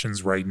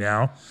directions right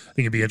now. I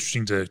think it'd be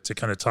interesting to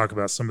kind of talk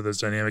about some of those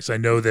dynamics. I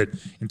know that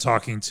in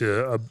talking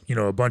to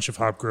a bunch of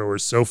hop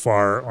growers so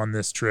far on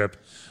this trip,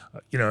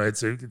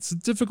 it's a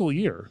difficult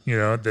year,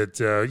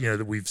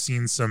 that we've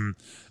seen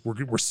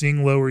we're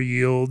seeing lower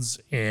yields,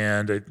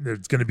 and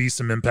there's going to be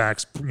some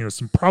impacts,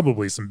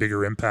 probably some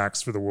bigger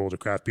impacts for the world of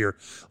craft beer.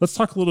 Let's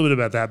talk a little bit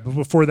about that. But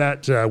before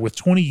that, with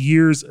 20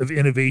 years of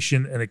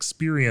innovation and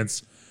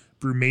experience,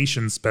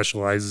 Brewmation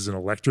specializes in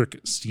electric,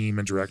 steam,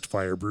 and direct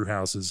fire brew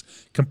houses,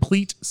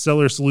 complete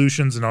cellar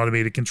solutions, and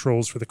automated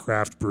controls for the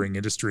craft brewing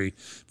industry.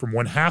 From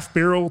 1/2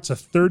 barrel to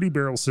 30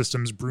 barrel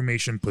systems,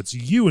 Brewmation puts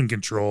you in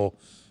control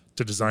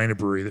to design a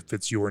brewery that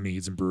fits your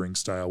needs and brewing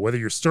style. Whether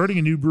you're starting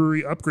a new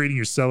brewery, upgrading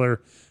your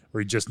cellar, or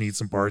you just need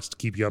some parts to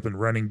keep you up and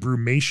running,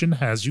 Brewmation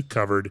has you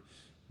covered.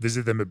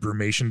 Visit them at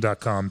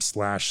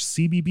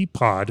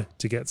brewmation.com/CBBpod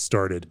to get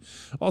started.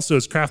 Also,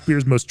 as craft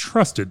beer's most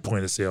trusted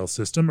point-of-sale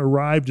system,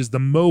 Arrived is the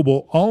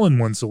mobile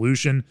all-in-one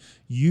solution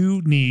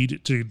you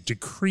need to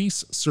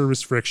decrease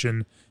service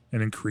friction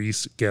and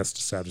increase guest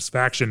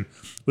satisfaction.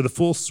 With a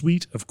full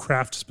suite of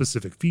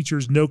craft-specific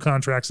features, no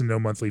contracts, and no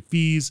monthly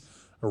fees,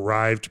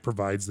 Arrived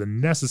provides the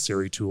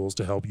necessary tools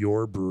to help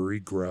your brewery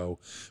grow.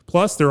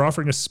 Plus, they're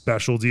offering a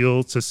special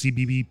deal to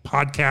CBB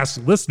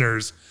podcast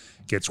listeners.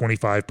 Get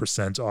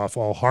 25% off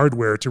all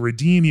hardware. To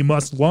redeem, you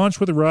must launch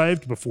with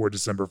Arrived before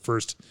December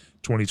 1st,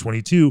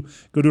 2022.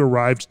 Go to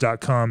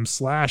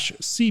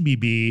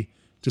arrived.com/CBB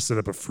to set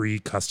up a free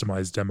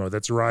customized demo.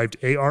 That's Arrived,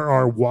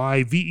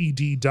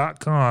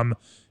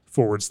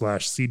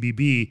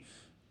 ARRYVED.com/CBB.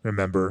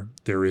 Remember,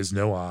 there is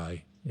no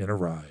I in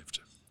Arrived.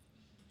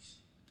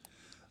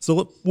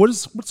 So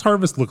what's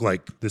harvest look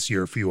like this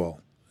year for you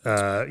all?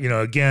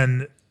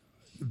 Again,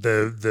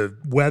 the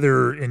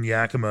weather in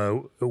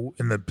Yakima,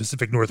 in the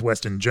Pacific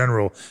Northwest in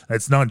general,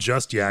 it's not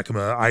just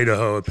Yakima.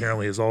 Idaho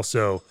apparently has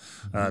also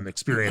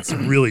experienced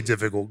some really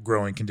difficult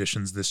growing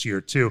conditions this year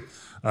too.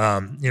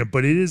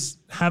 But it is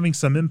having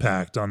some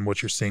impact on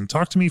what you're seeing.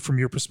 Talk to me from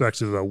your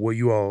perspective about what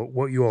you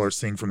all are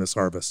seeing from this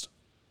harvest.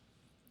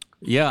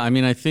 Yeah, I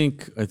mean, I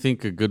think a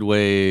good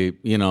way,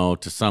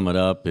 to sum it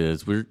up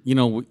is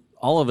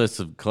all of us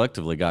have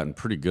collectively gotten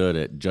pretty good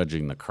at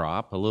judging the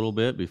crop a little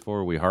bit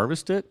before we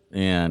harvest it,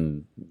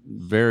 and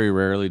very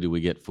rarely do we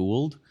get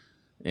fooled.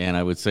 And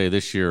I would say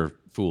this year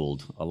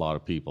fooled a lot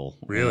of people.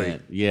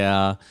 Really?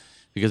 Yeah,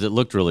 because it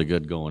looked really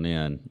good going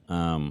in.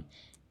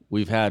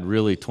 We've had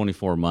really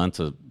 24 months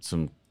of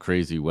some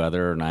crazy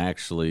weather, and my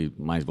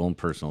own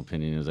personal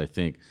opinion is I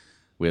think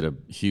we had a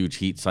huge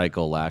heat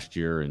cycle last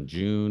year in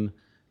June,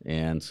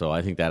 and so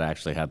I think that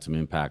actually had some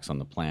impacts on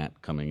the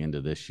plant coming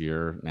into this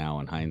year. Now,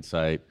 in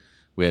hindsight,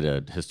 we had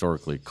a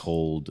historically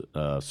cold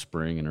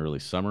spring and early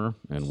summer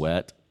and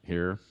wet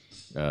here,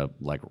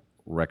 like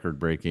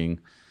record-breaking.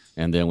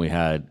 And then we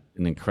had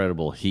an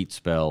incredible heat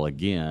spell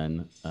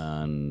again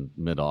in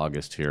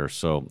mid-August here.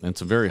 So, and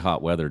some very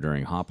hot weather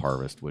during hop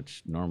harvest,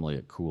 which normally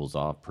it cools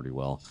off pretty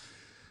well.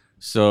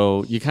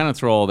 So you kind of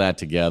throw all that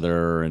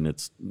together, and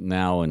it's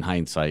now in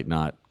hindsight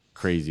not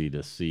crazy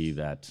to see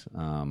that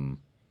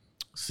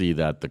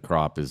the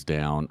crop is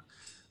down.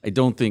 I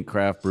don't think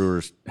craft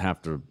brewers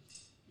have to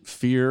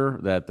fear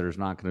that there's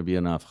not going to be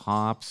enough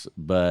hops,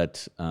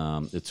 but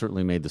it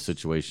certainly made the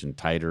situation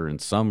tighter in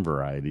some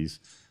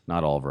varieties,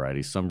 not all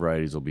varieties. Some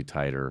varieties will be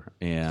tighter,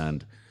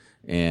 and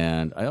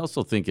I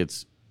also think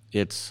it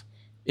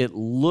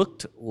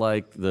looked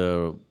like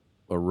the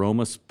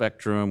aroma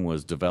spectrum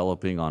was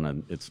developing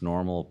on its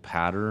normal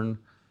pattern,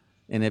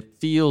 and it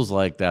feels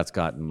like that's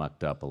gotten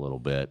mucked up a little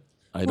bit.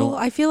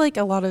 I feel like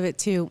a lot of it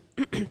too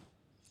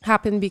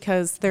happened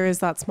because there is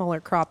that smaller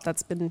crop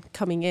that's been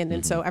coming in,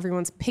 and so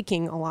everyone's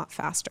picking a lot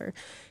faster,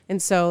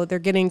 and so they're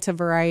getting to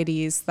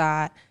varieties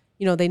that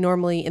they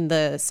normally in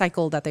the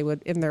cycle that they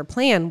would in their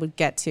plan would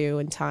get to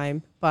in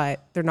time,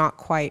 but they're not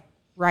quite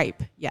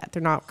ripe yet.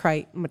 They're not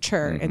quite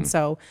mature, and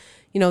so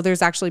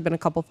there's actually been a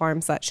couple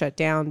farms that shut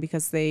down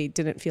because they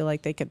didn't feel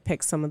like they could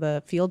pick some of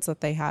the fields that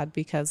they had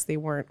because they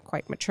weren't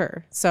quite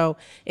mature. So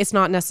it's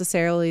not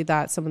necessarily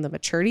that some of the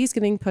maturity is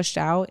getting pushed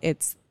out.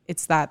 It's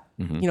that,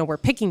 we're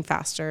picking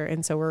faster.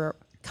 And so we're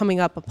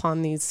coming up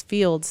upon these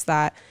fields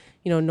that,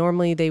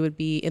 normally they would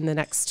be in the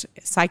next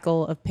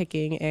cycle of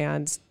picking,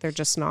 and they're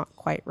just not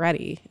quite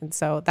ready. And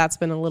so that's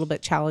been a little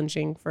bit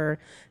challenging for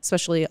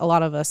especially a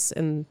lot of us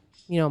in,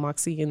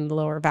 Moxie in the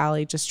Lower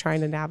Valley, just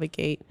trying to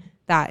navigate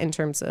that in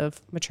terms of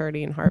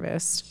maturity and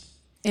harvest.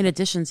 In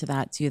addition to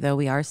that too, though,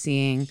 we are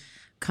seeing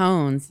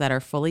cones that are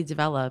fully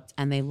developed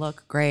and they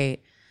look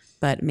great,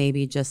 but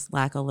maybe just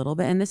lack a little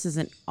bit. And this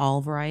isn't all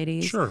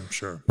varieties. Sure.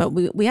 But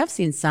we have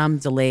seen some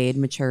delayed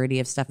maturity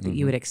of stuff that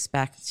you would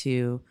expect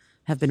to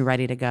have been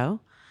ready to go,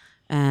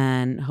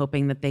 and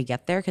hoping that they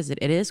get there because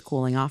it is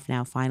cooling off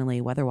now finally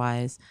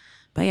weather-wise.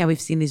 But yeah,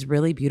 we've seen these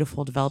really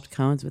beautiful developed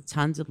cones with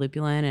tons of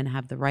lupulin and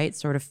have the right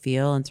sort of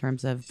feel in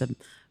terms of the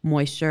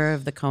moisture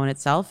of the cone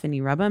itself. And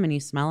you rub them and you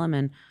smell them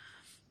and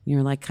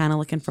you're like kind of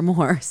looking for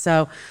more.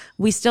 So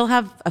we still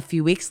have a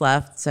few weeks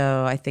left.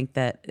 So I think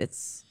that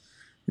it's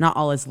not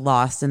all is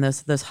lost, and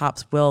those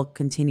hops will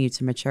continue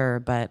to mature.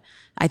 But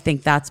I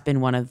think that's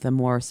been one of the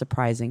more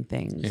surprising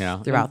things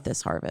throughout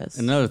this harvest.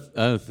 Another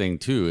other thing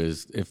too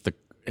is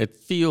it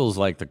feels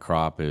like the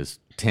crop is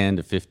 10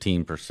 to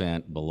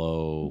 15%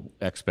 below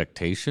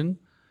expectation,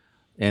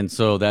 and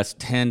so that's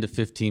 10 to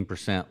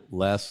 15%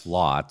 less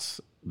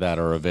lots that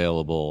are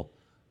available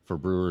for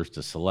brewers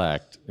to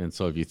select. And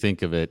so if you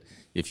think of it,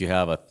 if you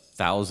have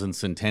 1,000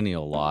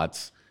 Centennial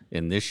lots,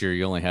 and this year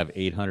you only have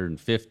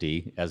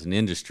 850 as an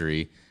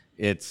industry,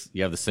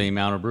 you have the same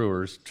amount of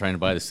brewers trying to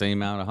buy the same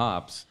amount of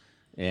hops,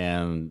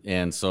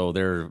 and so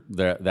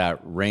that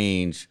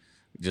range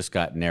just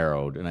got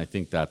narrowed. And I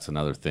think that's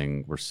another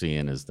thing we're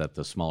seeing is that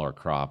the smaller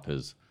crop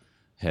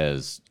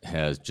has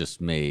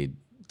just made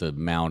the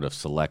amount of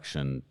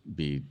selection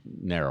be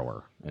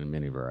narrower in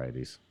many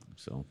varieties.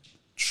 So.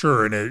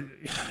 Sure, and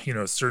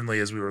certainly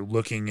as we were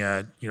looking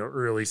at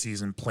early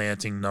season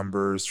planting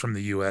numbers from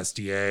the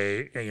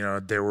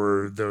USDA, there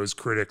were those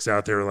critics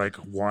out there like,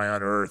 why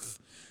on earth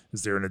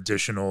is there an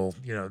additional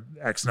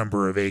X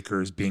number of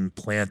acres being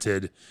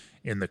planted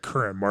in the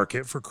current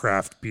market for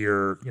craft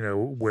beer?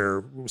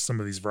 Where some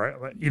of these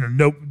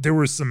there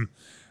was some.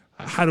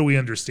 How do we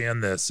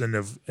understand this?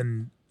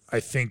 And I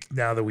think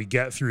now that we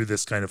get through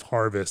this kind of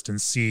harvest and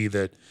see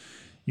that.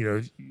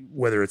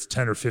 Whether it's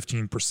 10 or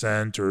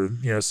 15%,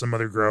 or, some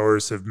other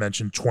growers have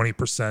mentioned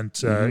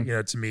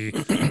 20%, to me,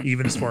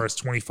 even as far as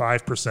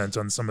 25%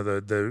 on some of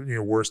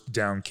the worst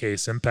down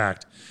case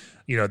impact,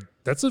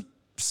 that's a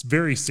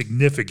very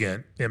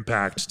significant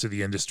impact to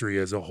the industry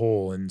as a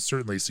whole, and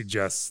certainly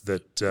suggests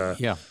that,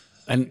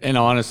 And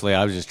honestly,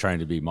 I was just trying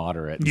to be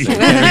moderate. And say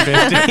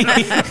 10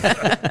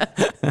 or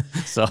 50.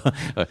 So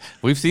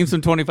we've seen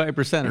some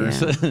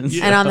 25%ers.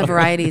 And on the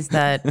varieties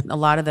that a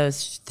lot of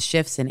those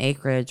shifts in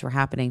acreage were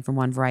happening from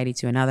one variety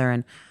to another.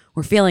 And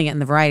we're feeling it in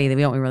the variety that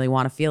we don't really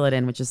want to feel it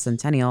in, which is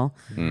Centennial,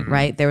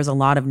 right? There was a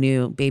lot of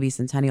new baby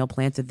Centennial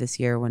planted this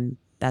year when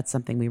that's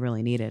something we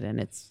really needed. And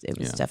it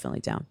was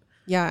definitely down.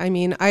 Yeah, I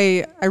mean,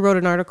 I wrote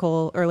an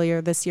article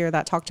earlier this year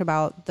that talked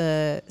about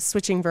the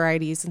switching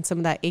varieties and some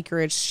of that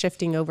acreage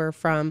shifting over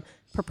from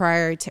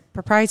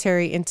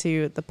proprietary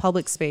into the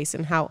public space,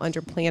 and how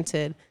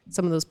underplanted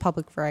some of those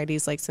public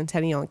varieties like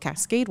Centennial and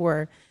Cascade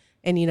were.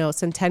 And,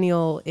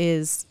 Centennial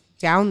is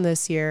down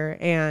this year,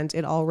 and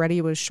it already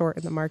was short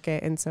in the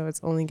market. And so it's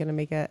only going to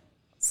make it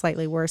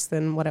slightly worse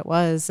than what it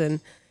was.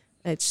 And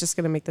it's just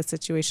going to make the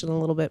situation a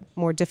little bit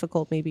more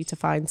difficult maybe to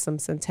find some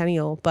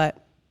Centennial. But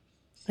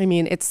I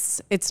mean,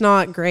 it's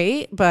not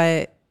great,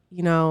 but,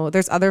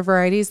 there's other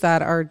varieties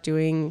that are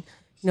doing,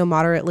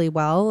 moderately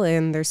well,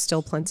 and there's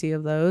still plenty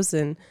of those.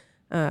 And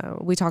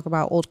we talk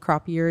about old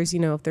crop years,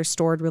 if they're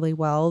stored really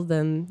well,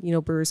 then,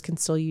 brewers can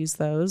still use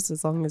those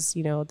as long as,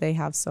 they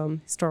have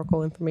some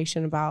historical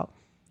information about,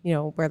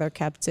 where they're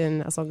kept,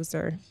 and as long as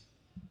they're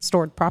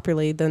stored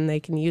properly, then they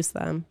can use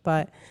them.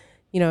 But,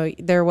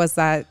 there was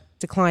that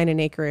decline in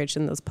acreage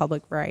in those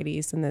public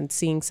varieties, and then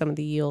seeing some of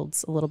the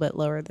yields a little bit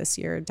lower this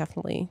year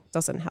definitely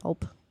doesn't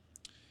help.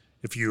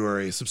 If you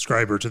are a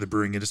subscriber to the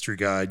Brewing Industry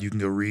Guide, you can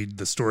go read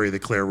the story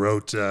that Claire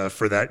wrote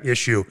for that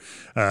issue.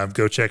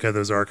 Go check out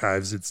those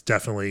archives. It's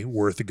definitely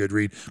worth a good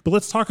read. But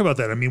let's talk about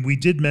that. I mean, we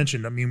did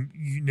mention,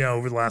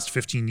 over the last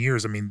 15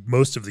 years,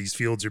 most of these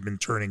fields have been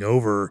turning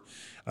over.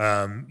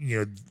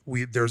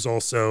 There's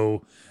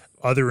also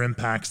other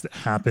impacts that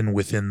happen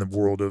within the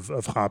world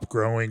of hop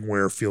growing,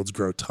 where fields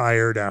grow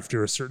tired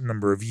after a certain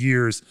number of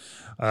years.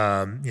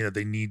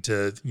 They need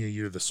to,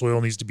 either the soil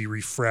needs to be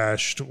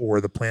refreshed, or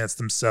the plants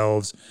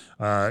themselves,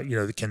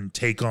 they can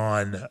take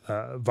on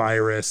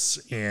virus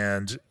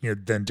and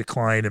then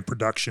decline in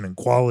production and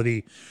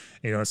quality.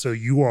 So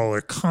you all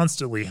are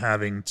constantly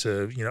having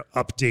to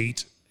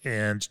update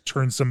and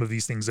turn some of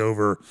these things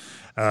over,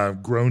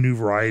 grow new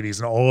varieties,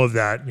 and all of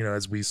that.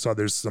 As we saw,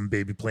 there's some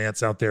baby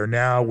plants out there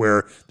now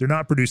where they're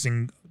not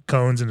producing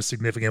cones in a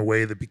significant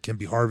way that can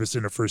be harvested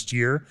in a first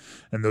year,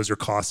 and those are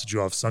costs that you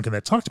all have sunk in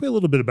that. Talk to me a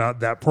little bit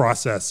about that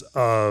process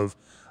of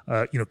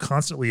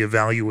constantly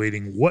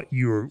evaluating what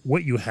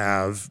you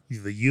have,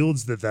 the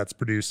yields that's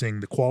producing,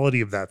 the quality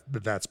of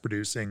that's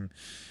producing,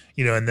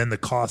 and then the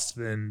cost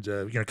and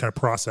kind of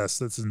process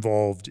that's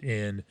involved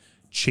in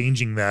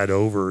changing that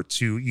over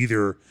to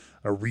either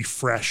a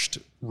refreshed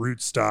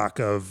rootstock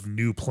of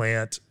new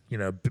plant,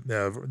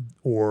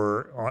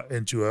 or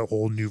into a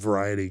whole new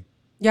variety.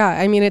 Yeah,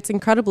 I mean, it's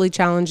incredibly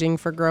challenging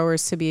for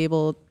growers to be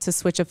able to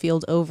switch a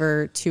field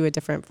over to a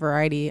different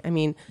variety. I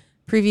mean,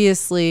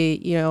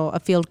 previously, a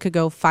field could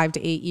go 5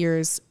 to 8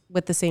 years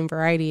with the same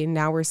variety, and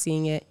now we're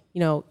seeing it,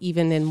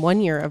 even in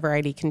 1 year, a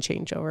variety can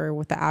change over,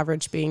 with the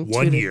average being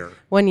 1 year.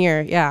 1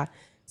 year, yeah.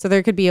 So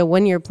there could be a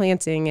 1 year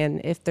planting, and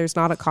if there's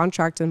not a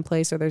contract in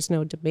place or there's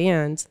no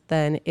demand,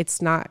 then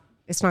it's not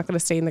going to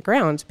stay in the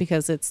ground,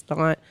 because it's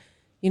not,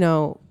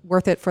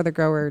 worth it for the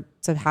grower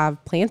to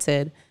have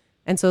planted.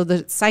 And so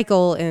the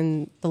cycle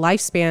and the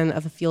lifespan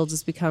of a field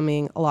is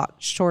becoming a lot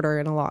shorter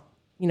and a lot,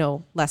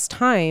 less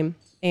time.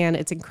 And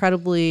it's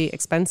incredibly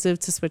expensive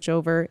to switch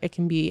over. It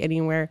can be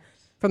anywhere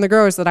from the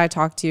growers that I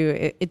talk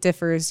to. It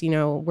differs,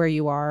 where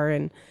you are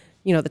and,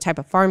 the type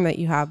of farm that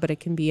you have, but it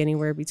can be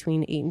anywhere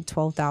between $8,000 and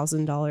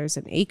 $12,000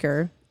 an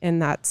acre.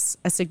 And that's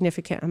a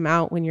significant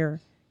amount when you're,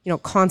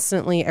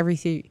 constantly every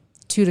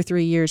 2 to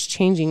 3 years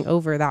changing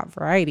over that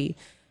variety.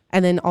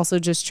 And then also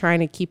just trying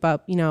to keep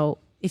up,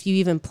 if you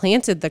even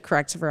planted the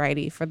correct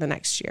variety for the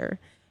next year.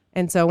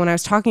 And so when I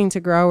was talking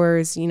to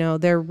growers,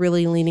 they're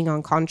really leaning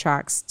on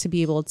contracts to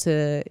be able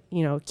to,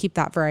 keep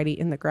that variety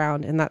in the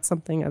ground. And that's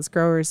something as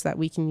growers that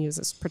we can use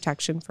as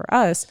protection for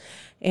us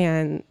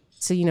and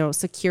to,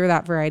 secure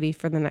that variety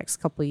for the next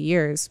couple of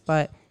years.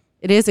 But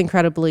it is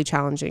incredibly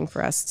challenging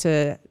for us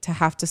to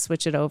have to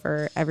switch it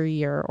over every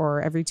year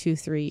or every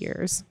 2-3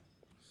 years.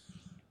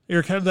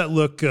 Eric, how did that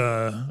look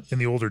in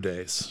the older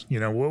days?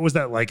 What was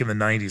that like in the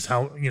 90s?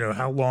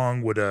 How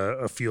long would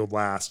a field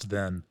last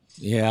then?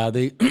 Yeah,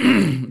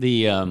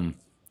 the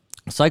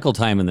cycle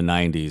time in the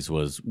 90s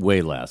was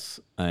way less.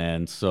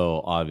 And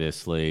so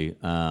obviously,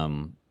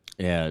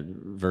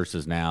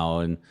 versus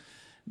now.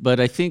 But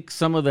I think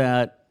some of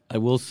that, I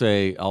will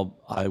say,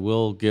 I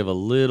will give a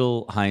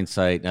little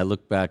hindsight. I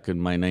look back in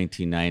my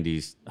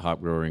 1990s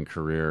hop growing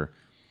career,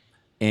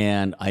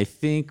 and I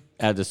think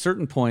at a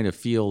certain point, a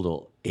field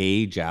will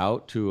age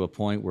out to a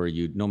point where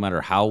no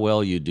matter how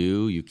well you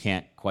do, you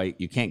can't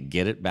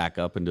get it back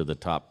up into the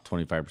top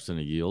 25% of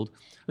yield.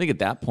 I think at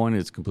that point,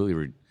 it's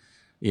completely,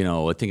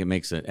 I think it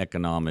makes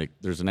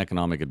there's an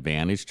economic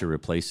advantage to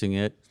replacing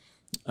it.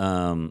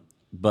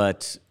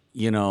 But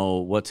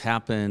what's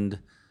happened,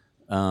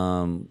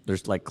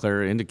 there's, like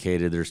Claire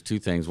indicated, there's two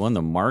things. One,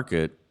 the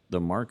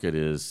market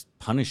is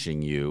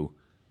punishing you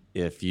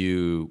if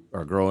you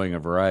are growing a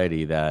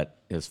variety that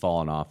has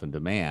fallen off in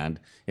demand.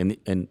 And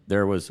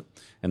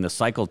the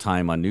cycle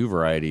time on new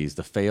varieties,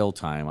 the fail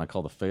time, I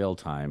call the fail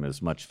time,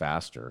 is much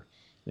faster.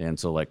 And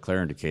so like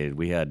Claire indicated,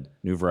 we had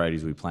new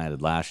varieties we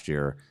planted last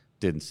year,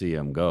 didn't see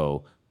them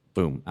go,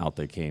 boom, out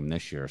they came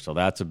this year. So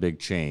that's a big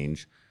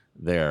change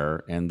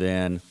there. And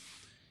then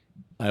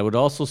I would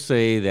also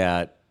say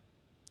that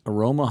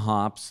aroma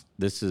hops,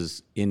 this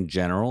is in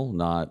general,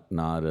 not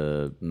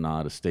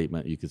a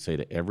statement you could say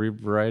to every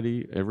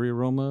variety, every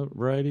aroma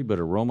variety, but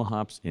aroma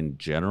hops in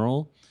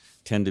general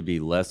tend to be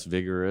less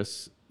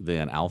vigorous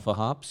than alpha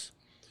hops.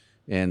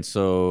 And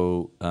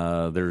so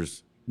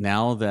there's,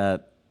 now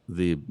that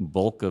the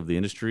bulk of the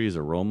industry is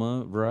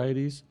aroma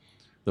varieties,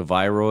 the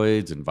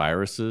viroids and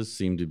viruses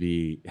seem to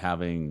be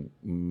having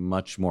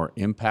much more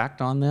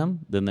impact on them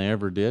than they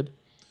ever did.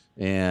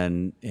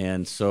 And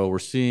so we're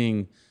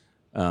seeing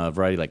a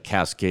variety like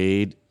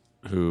Cascade,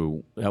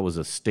 that was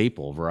a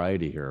staple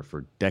variety here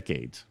for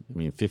decades.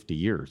 50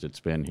 years it's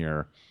been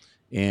here.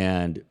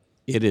 And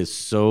it is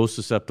so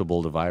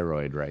susceptible to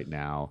viroid right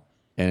now.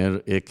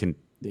 And it can,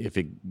 if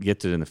it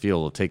gets it in the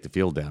field, it'll take the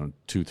field down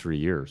 2-3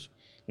 years.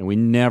 And we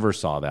never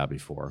saw that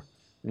before.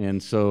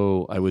 And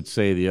so I would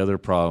say the other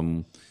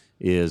problem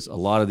is a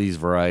lot of these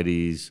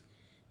varieties,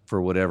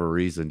 for whatever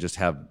reason, just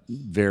have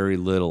very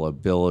little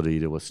ability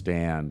to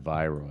withstand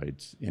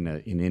viroids in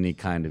any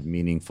kind of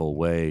meaningful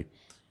way.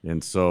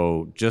 And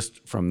so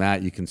just from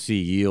that, you can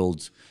see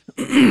yields.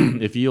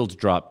 If yields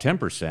drop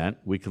 10%,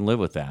 we can live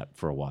with that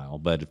for a while.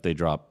 But if they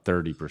drop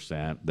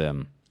 30%,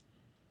 then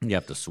you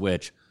have to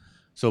switch.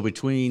 So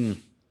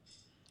between,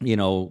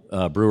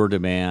 brewer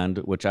demand,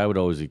 which I would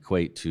always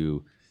equate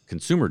to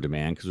consumer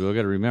demand, because we've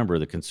got to remember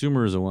the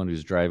consumer is the one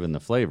who's driving the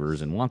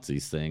flavors and wants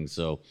these things.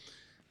 So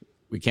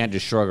we can't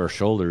just shrug our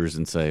shoulders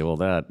and say, well,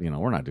 that,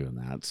 we're not doing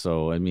that.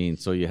 So,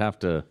 so you have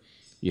to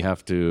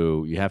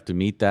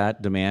meet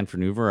that demand for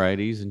new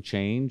varieties and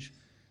change.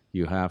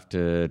 You have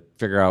to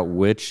figure out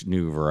which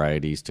new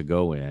varieties to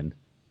go in.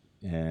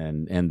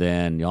 And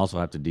then you also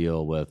have to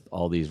deal with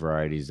all these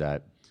varieties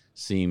that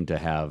seem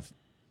to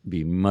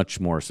be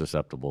much more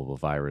susceptible to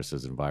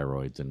viruses and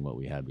viroids than what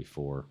we had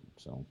before.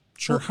 So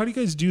sure. How do you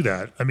guys do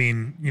that?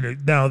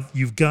 Now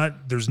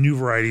there's new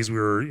varieties. We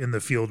were in the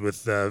field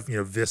with,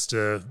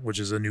 Vista, which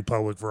is a new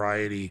public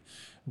variety,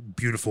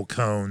 beautiful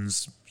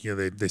cones.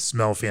 They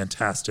smell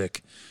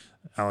fantastic.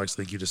 Alex, I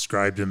think you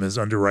described them as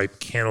underripe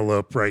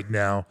cantaloupe right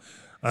now.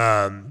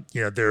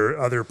 There are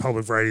other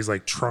public varieties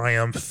like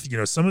Triumph.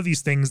 Some of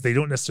these things, they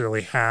don't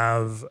necessarily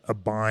have a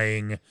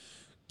buying,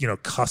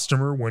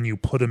 customer when you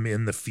put them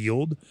in the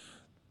field.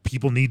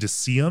 People need to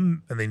see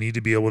them, and they need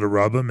to be able to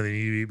rub them, and they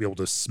need to be able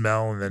to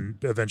smell and then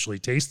eventually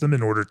taste them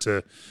in order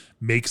to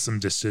make some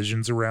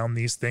decisions around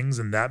these things.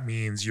 And that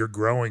means you're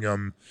growing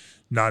them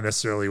not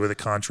necessarily with a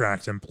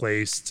contract in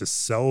place to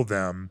sell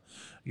them.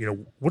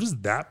 What does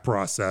that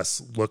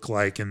process look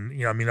like?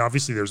 And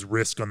obviously there's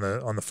risk on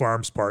the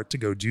farm's part to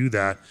go do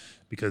that,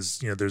 because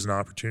there's an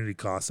opportunity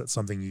cost. That's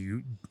something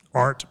you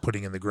aren't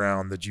putting in the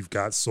ground that you've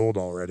got sold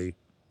already.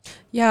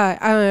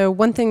 Yeah,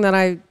 one thing that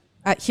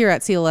here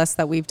at CLS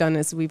that we've done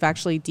is we've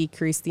actually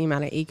decreased the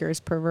amount of acres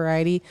per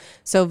variety.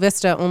 So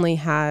Vista only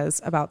has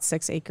about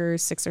 6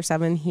 acres, 6 or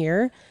 7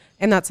 here.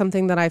 And that's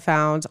something that I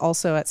found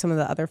also at some of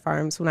the other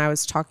farms when I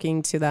was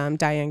talking to them.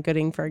 Diane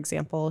Gooding, for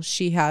example,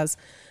 she has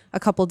a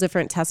couple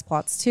different test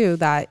plots too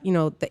that,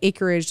 the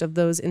acreage of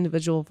those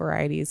individual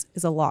varieties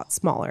is a lot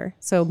smaller.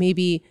 So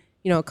maybe,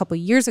 a couple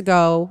of years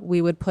ago,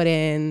 we would put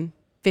in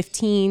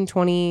 15,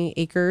 20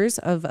 acres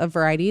of a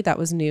variety that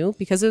was new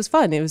because it was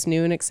fun. It was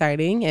new and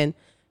exciting. And,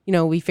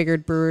 we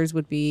figured brewers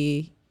would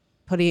be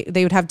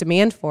they would have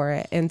demand for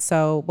it. And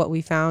so what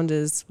we found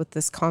is with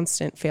this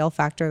constant fail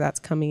factor that's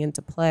coming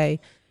into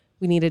play,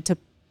 we needed to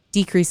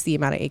decrease the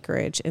amount of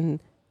acreage and,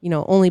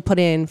 only put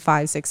in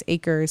 5-6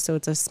 acres. So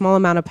it's a small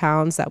amount of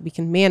pounds that we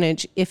can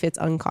manage if it's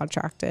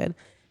uncontracted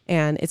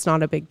and it's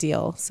not a big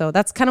deal. So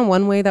that's kind of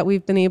one way that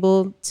we've been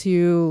able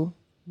to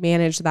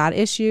manage that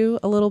issue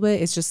a little bit.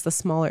 It's just the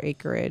smaller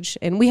acreage.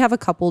 And we have a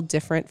couple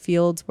different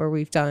fields where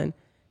we've done,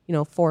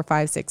 4,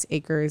 5, 6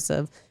 acres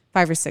of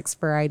 5 or 6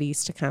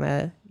 varieties to kind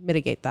of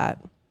mitigate that.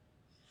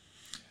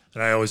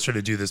 And I always try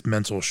to do this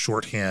mental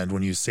shorthand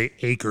when you say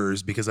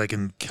acres because I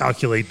can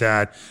calculate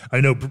that.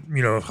 I know,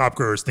 hop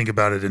growers think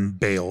about it in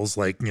bales,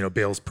 like,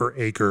 bales per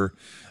acre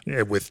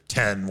with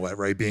 10,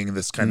 right? Being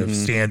this kind of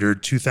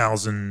standard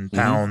 2,000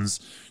 pounds,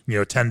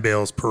 10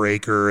 bales per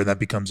acre, and that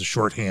becomes a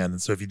shorthand.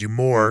 And so if you do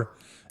more,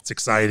 it's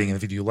exciting. And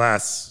if you do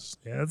less,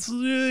 it's,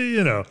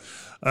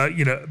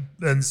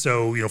 and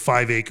so,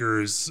 5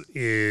 acres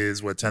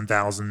is what,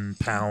 10,000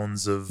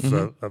 pounds of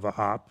a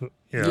hop.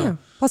 Yeah,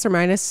 plus or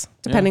minus,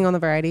 depending on the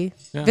variety.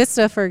 Yeah.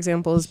 Vista, for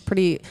example, is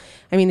pretty,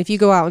 if you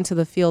go out into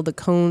the field, the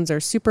cones are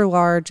super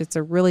large. It's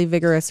a really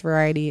vigorous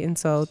variety. And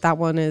so that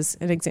one is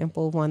an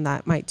example of one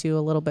that might do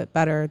a little bit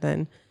better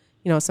than,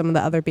 some of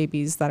the other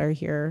babies that are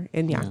here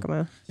in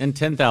Yakima. And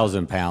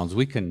 10,000 pounds,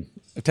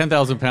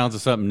 10,000 pounds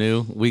of something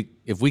new.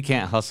 If we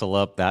can't hustle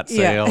up that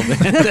sale,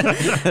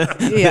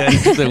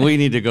 then we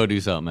need to go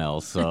do something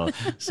else.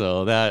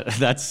 So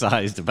that's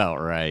sized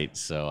about right.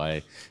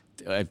 So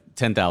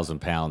 10,000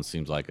 pounds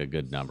seems like a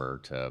good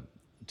number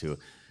to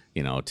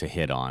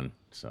hit on.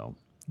 So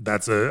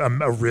that's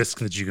a risk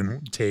that you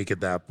can take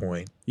at that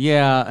point.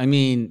 Yeah.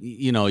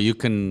 You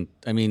can,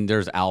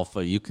 there's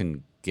alpha, you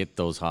can get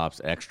those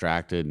hops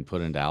extracted and put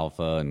into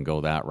alpha and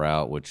go that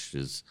route, which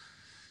is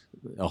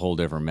a whole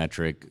different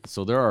metric.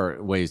 So there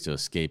are ways to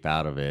escape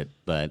out of it.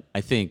 But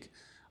I think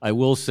I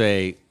will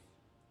say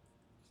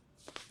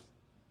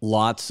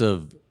lots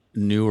of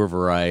newer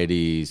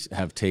varieties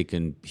have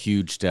taken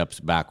huge steps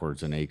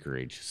backwards in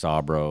acreage.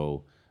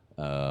 Sabro,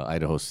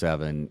 Idaho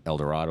 7,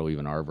 Eldorado,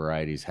 even our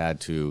varieties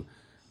had to,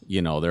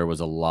 there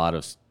was a lot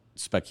of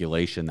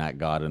speculation that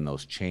got in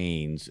those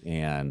chains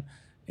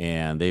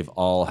and they've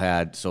all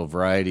had, so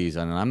varieties,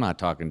 and I'm not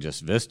talking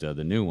just Vista,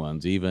 the new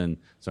ones, even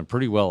some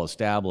pretty well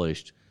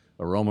established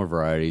aroma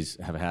varieties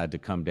have had to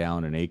come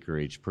down in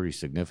acreage pretty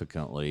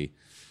significantly.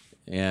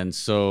 And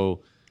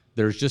so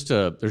there's just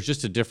a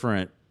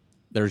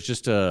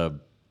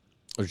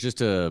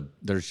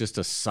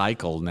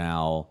cycle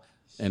now.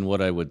 And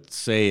what I would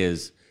say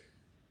is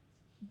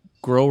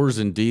growers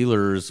and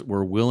dealers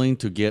were willing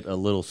to get a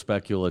little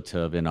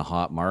speculative in a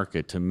hot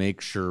market to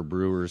make sure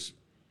brewers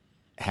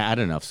had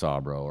enough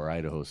Sabro or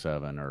Idaho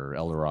 7 or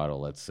Eldorado,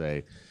 let's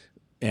say.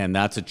 And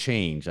that's a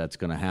change that's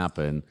going to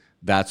happen.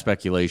 That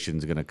speculation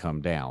is going to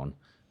come down.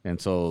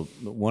 And so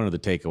one of the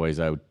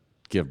takeaways I would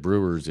give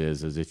brewers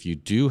is if you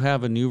do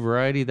have a new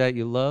variety that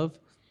you love,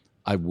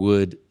 I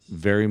would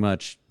very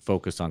much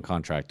focus on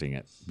contracting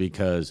it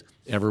because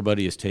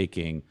everybody is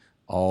taking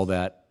all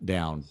that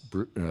down.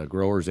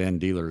 Growers and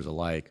dealers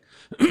alike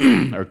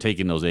are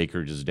taking those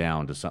acreages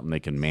down to something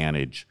they can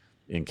manage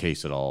in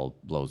case it all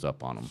blows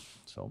up on them.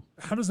 So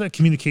how does that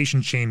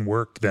communication chain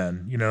work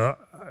then?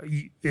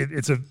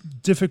 It's a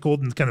difficult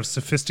and kind of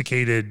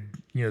sophisticated,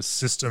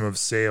 system of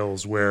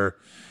sales where,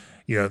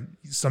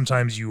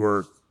 sometimes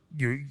you're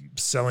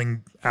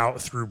selling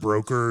out through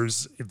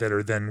brokers that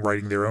are then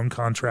writing their own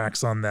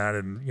contracts on that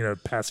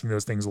and, passing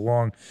those things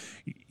along,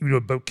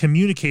 but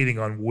communicating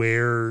on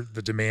where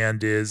the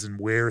demand is and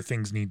where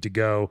things need to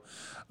go,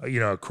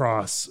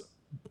 across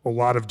a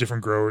lot of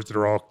different growers that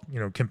are all,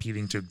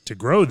 competing to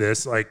grow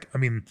this.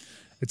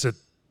 It's a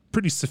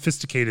pretty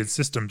sophisticated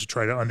system to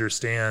try to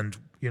understand,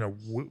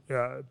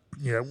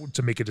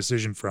 to make a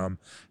decision from.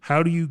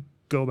 How do you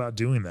go about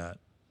doing that?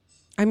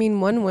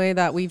 One way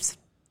that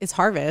is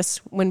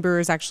harvest, when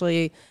brewers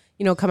actually,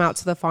 come out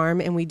to the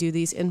farm and we do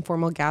these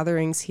informal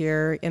gatherings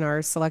here in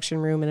our selection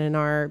room and in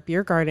our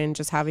beer garden,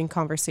 just having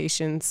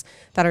conversations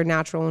that are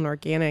natural and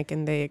organic,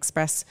 and they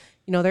express,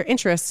 their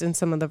interest in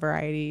some of the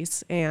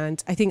varieties.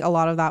 And I think a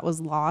lot of that was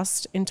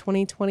lost in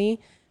 2020,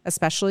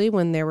 especially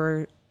when there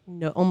were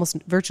almost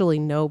virtually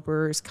no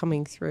brewers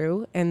coming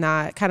through. And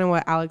that kind of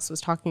what Alex was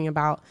talking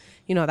about,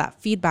 that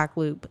feedback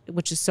loop,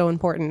 which is so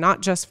important,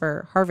 not just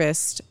for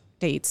harvest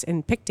dates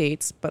and pick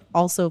dates, but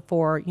also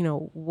for,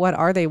 what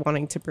are they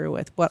wanting to brew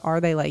with? What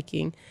are they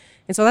liking?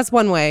 And so that's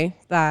one way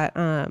that,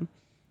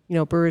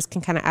 brewers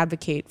can kind of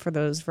advocate for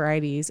those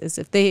varieties is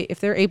if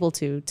they're able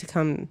to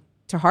come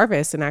to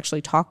harvest and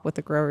actually talk with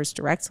the growers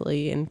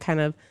directly and kind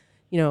of,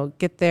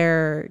 get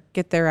their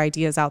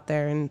ideas out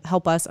there and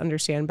help us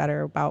understand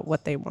better about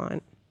what they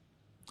want.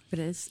 But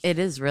it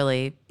is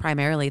really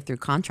primarily through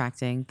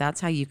contracting.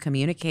 That's how you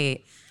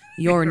communicate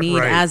your need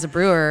Right. as a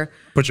brewer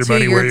Put your to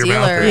money where your your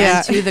mouth dealer is. Yeah.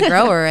 and to the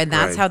grower. And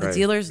that's Right, how the right.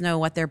 dealers know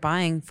what they're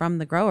buying from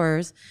the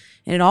growers.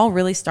 And it all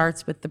really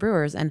starts with the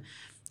brewers. And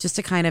just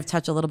to kind of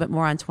touch a little bit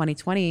more on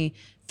 2020,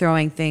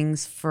 throwing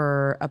things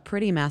for a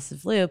pretty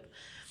massive loop,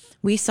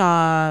 we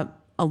saw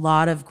a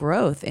lot of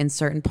growth in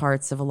certain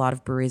parts of a lot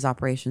of breweries'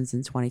 operations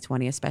in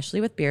 2020,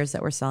 especially with beers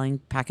that were selling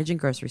packaged in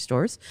grocery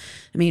stores.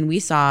 I mean, we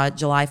saw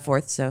July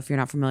 4th. So if you're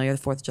not familiar,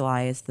 the 4th of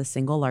July is the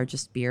single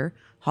largest beer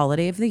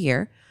holiday of the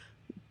year,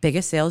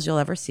 biggest sales you'll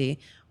ever see.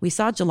 We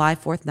saw July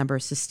 4th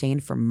numbers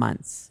sustained for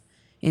months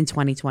in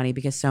 2020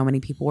 because so many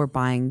people were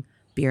buying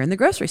beer in the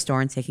grocery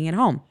store and taking it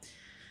home.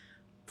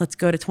 Let's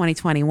go to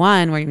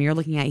 2021 where you're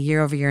looking at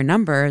year over year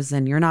numbers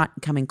and you're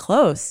not coming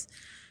close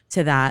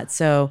to that.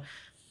 So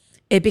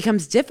it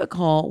becomes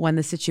difficult when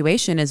the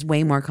situation is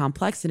way more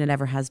complex than it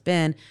ever has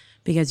been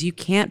because you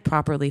can't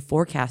properly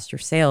forecast your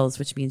sales,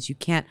 which means you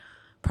can't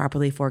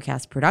properly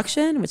forecast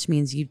production, which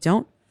means you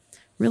don't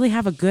really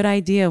have a good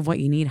idea of what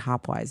you need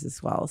hop-wise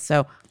as well.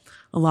 So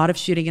a lot of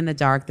shooting in the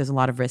dark. There's a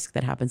lot of risk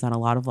that happens on a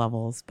lot of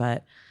levels,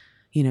 but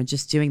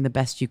just doing the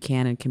best you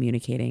can and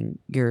communicating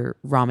your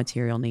raw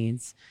material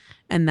needs.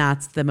 And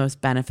that's the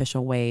most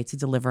beneficial way to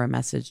deliver a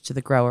message to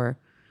the grower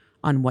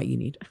on what you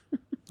need.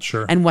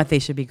 Sure. And what they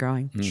should be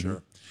growing.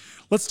 Sure.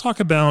 Let's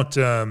talk about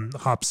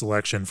hop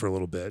selection for a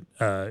little bit.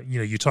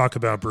 You talk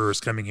about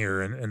brewers coming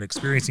here and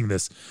experiencing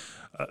this,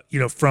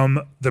 from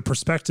the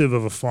perspective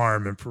of a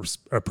farm and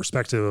a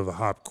perspective of a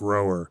hop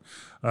grower.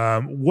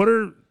 What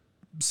are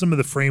some of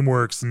the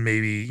frameworks and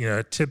maybe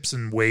tips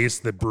and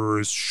ways that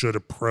brewers should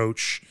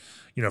approach,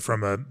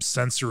 from a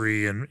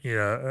sensory and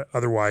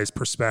otherwise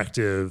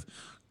perspective,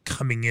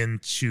 coming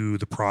into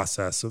the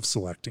process of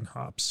selecting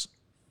hops?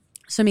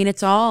 So, I mean,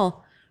 it's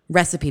all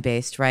recipe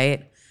based,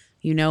 right?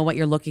 You know what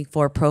you're looking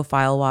for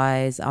profile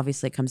wise.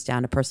 Obviously, it comes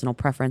down to personal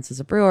preference as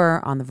a brewer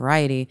on the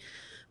variety,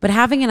 but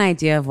having an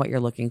idea of what you're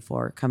looking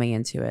for coming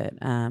into it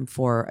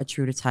for a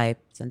true to type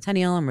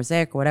Centennial and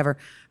Mosaic or whatever,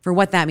 for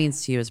what that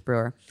means to you as a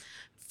brewer.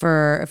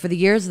 For the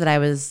years that I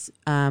was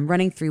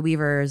running Three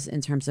Weavers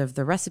in terms of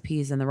the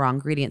recipes and the raw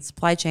ingredient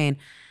supply chain,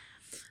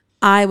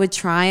 I would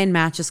try and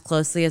match as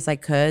closely as I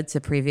could to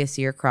previous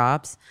year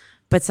crops.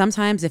 But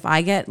sometimes if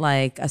I get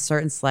like a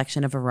certain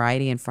selection of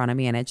variety in front of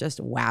me and it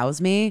just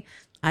wows me,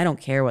 I don't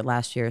care what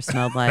last year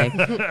smelled like.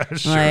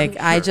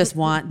 I just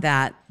want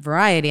that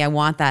variety. I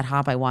want that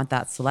hop. I want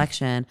that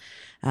selection.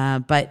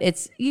 But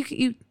it's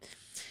you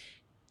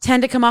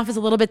tend to come off as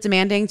a little bit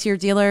demanding to your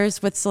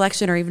dealers with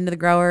selection or even to the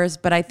growers.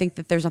 But I think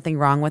that there's nothing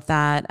wrong with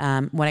that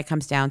when it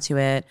comes down to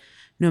it.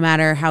 No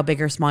matter how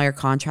big or small your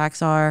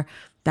contracts are,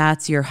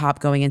 that's your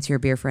hop going into your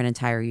beer for an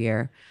entire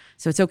year.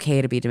 So it's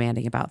okay to be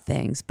demanding about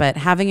things, but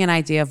having an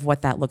idea of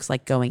what that looks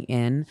like going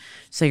in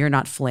so you're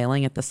not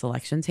flailing at the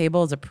selection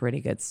table is a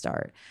pretty good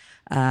start.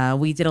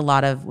 We did a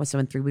lot of, so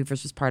when Three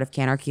Weavers was part of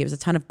Canarchy, it was a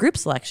ton of group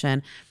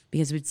selection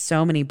because we had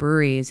so many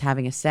breweries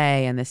having a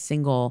say in this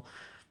single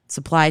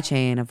supply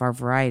chain of our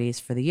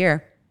varieties for the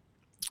year.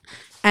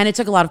 And it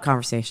took a lot of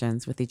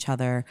conversations with each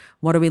other.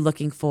 What are we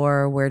looking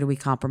for? Where do we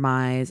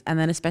compromise? And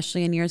then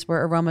especially in years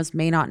where aromas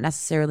may not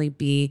necessarily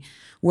be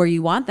where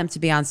you want them to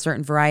be on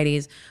certain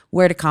varieties,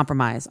 where to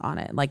compromise on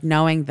it. Like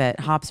knowing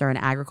that hops are an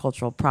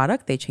agricultural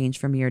product, they change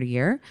from year to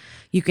year.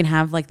 You can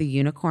have like the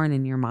unicorn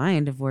in your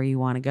mind of where you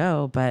want to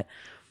go, but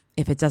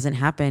if it doesn't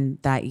happen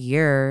that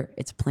year,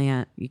 it's a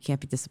plant. You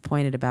can't be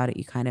disappointed about it.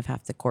 You kind of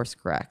have to course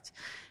correct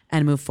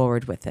and move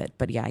forward with it.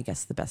 But yeah, I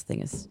guess the best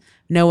thing is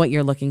know what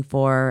you're looking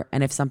for.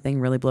 And if something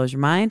really blows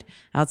your mind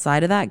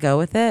outside of that, go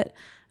with it.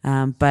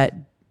 But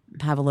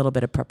have a little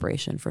bit of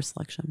preparation for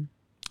selection.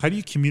 How do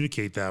you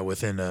communicate that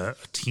within a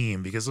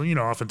team? Because,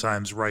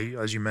 oftentimes, right,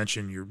 as you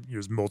mentioned,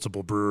 there's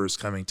multiple brewers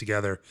coming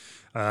together.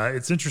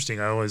 It's interesting.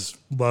 I always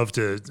love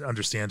to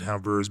understand how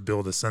brewers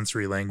build a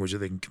sensory language that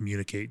they can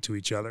communicate to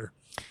each other.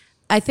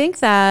 I think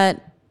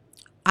that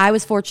I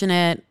was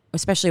fortunate,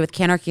 especially with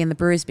Canarchy and the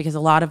breweries, because a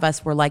lot of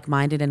us were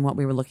like-minded in what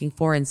we were looking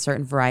for in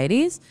certain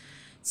varieties.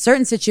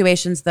 Certain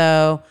situations,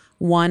 though,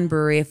 one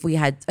brewery, if we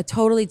had a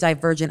totally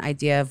divergent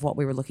idea of what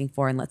we were looking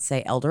for, and let's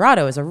say El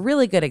Dorado is a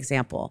really good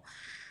example,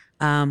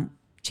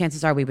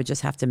 chances are we would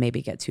just have to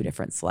maybe get two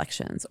different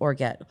selections or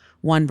get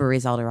one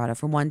brewery's El Dorado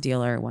from one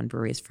dealer, one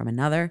brewery's from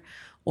another,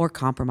 or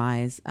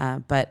compromise.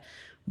 But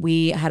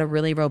we had a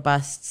really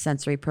robust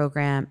sensory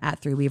program at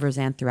Three Weavers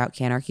and throughout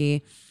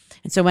Canarchy.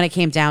 And so when it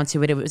came down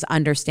to it, it was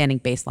understanding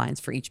baselines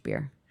for each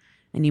beer,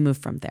 and you move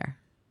from there.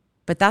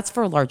 But that's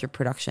for larger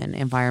production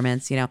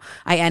environments.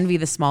 I envy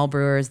the small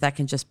brewers that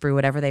can just brew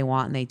whatever they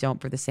want and they don't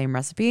brew the same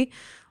recipe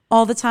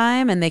all the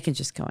time, and they can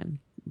just go and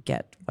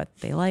get what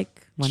they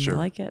like when they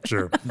like it.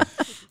 Sure.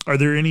 Are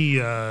there any,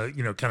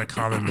 kind of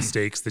common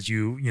mistakes that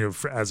you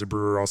as a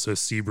brewer also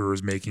see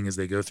brewers making as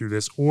they go through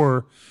this,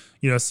 or,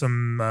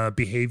 some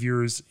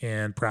behaviors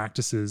and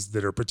practices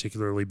that are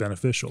particularly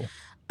beneficial?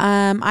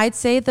 I'd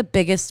say the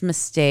biggest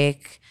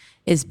mistake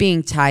is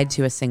being tied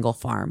to a single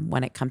farm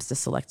when it comes to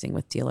selecting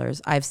with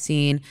dealers. I've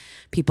seen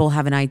people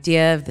have an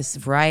idea of this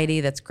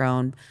variety that's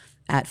grown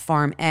at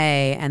Farm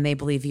A and they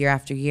believe year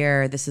after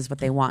year this is what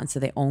they want, and so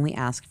they only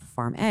ask for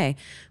Farm A,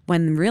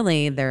 when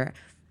really they're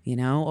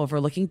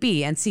overlooking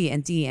B and C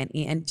and D and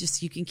E, and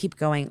just you can keep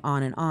going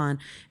on and on.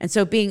 And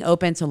so being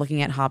open to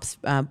looking at hops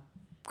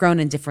grown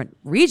in different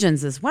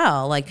regions as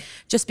well. Like,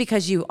 just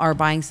because you are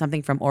buying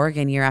something from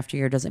Oregon year after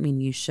year doesn't mean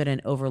you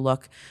shouldn't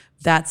overlook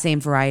that same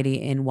variety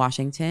in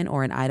Washington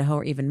or in Idaho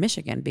or even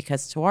Michigan,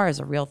 because terroir is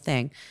a real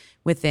thing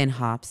within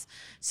hops.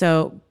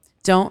 So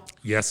don't.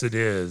 Yes, it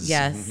is.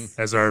 Yes.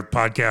 As our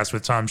podcast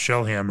with Tom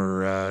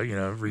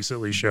Shellhammer,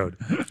 recently showed.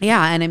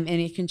 Yeah, and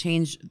it can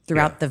change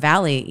throughout the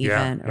valley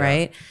even,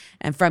 right?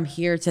 And from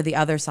here to the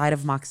other side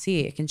of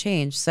Moxie, it can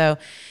change. So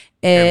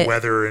and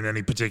weather in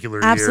any particular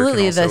year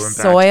absolutely, can also the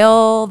impact.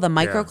 soil, the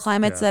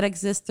microclimates that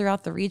exist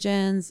throughout the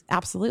regions,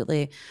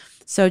 absolutely.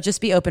 So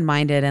just be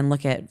open-minded and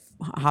look at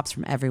hops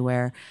from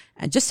everywhere,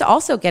 and just to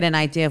also get an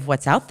idea of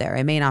what's out there.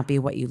 It may not be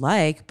what you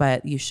like,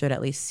 but you should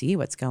at least see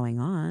what's going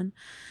on.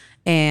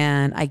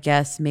 And I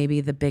guess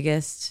maybe the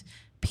biggest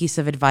piece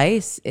of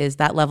advice is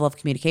that level of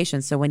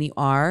communication. So when you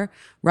are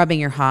rubbing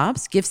your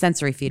hops, give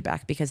sensory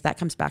feedback, because that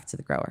comes back to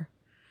the grower,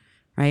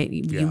 right?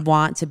 You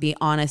want to be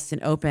honest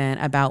and open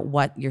about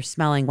what you're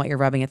smelling, what you're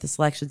rubbing at the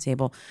selection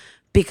table,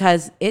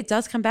 because it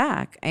does come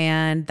back.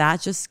 And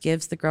that just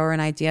gives the grower an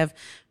idea of,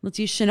 let's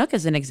use Chinook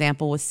as an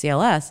example with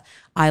CLS.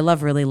 I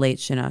love really late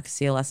Chinook.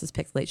 CLS has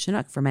picked late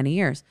Chinook for many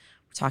years.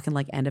 We're talking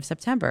like end of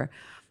September.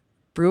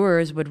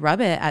 Brewers would rub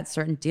it at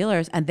certain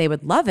dealers and they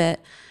would love it,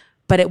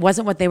 but it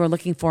wasn't what they were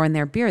looking for in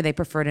their beer. They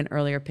preferred an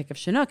earlier pick of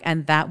Chinook,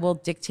 and that will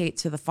dictate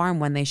to the farm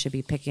when they should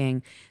be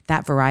picking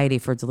that variety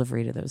for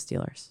delivery to those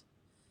dealers.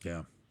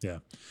 Yeah. Yeah.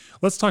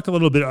 Let's talk a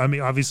little bit. I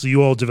mean, obviously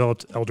you all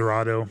developed El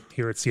Dorado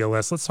here at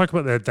CLS. Let's talk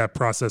about that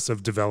process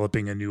of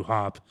developing a new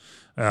hop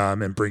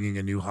and bringing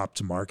a new hop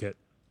to market.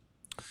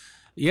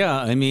 Yeah,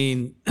 I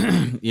mean,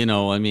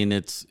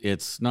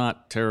 it's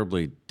not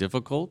terribly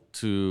difficult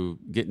to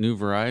get new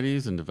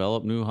varieties and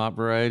develop new hop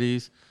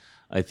varieties.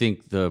 I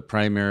think the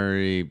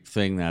primary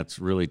thing that's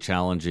really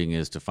challenging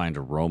is to find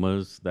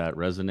aromas that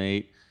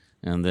resonate,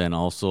 and then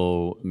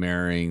also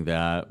marrying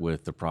that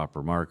with the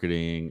proper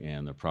marketing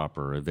and the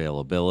proper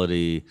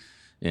availability.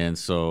 And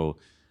so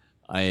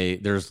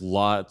there's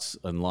lots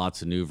and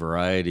lots of new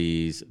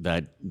varieties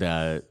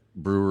that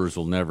brewers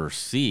will never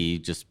see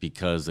just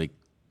because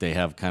they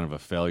have kind of a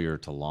failure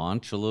to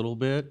launch a little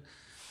bit.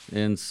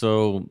 And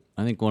so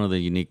I think one of the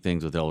unique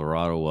things with El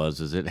Dorado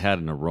is it had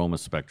an aroma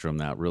spectrum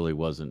that really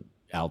wasn't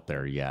out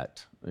there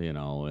yet,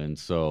 and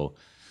so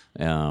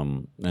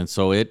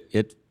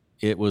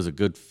it was a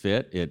good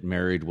fit. It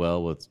married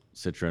well with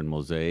Citra and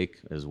Mosaic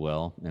as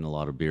well in a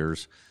lot of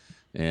beers.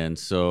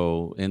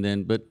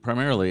 But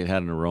primarily it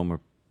had an aroma,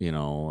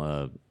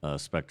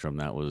 spectrum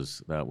that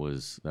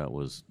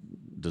was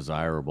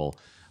desirable.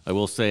 I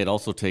will say it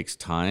also takes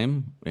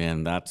time,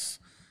 and that's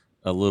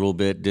a little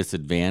bit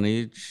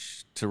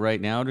disadvantage to right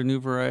now to new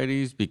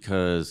varieties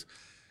because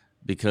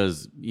a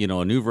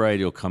new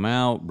variety will come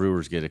out,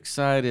 brewers get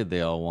excited, they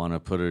all want to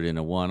put it in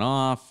a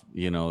one-off.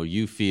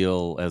 You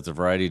feel as a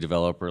variety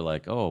developer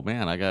like, oh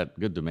man, I got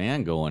good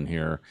demand going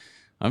here.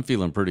 I'm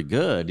feeling pretty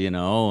good,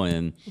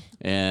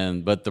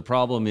 but the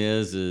problem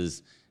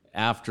is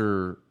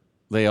after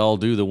they all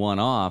do the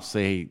one-offs,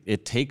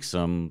 it takes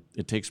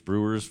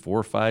brewers 4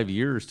 or 5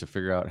 years to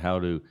figure out how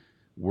to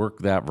work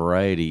that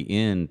variety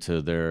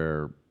into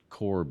their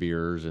core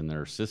beers and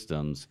their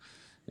systems.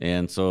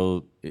 And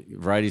so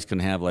varieties can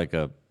have like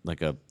a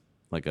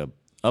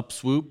up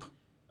swoop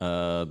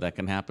that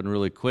can happen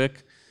really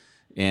quick.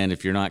 And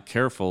if you're not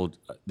careful,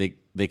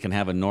 they can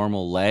have a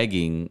normal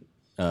lagging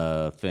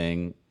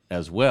thing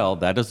as well.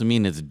 That doesn't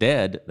mean it's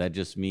dead. That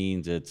just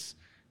means it's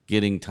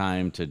getting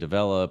time to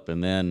develop.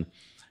 And then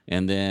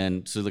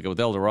so like with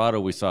El Dorado,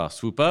 we saw a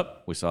swoop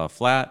up, we saw a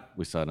flat,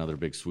 we saw another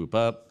big swoop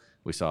up.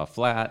 We saw a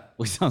flat,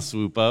 we saw a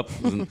swoop up,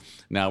 and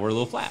now we're a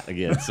little flat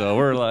again. So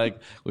we're like,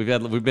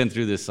 we've been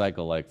through this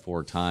cycle like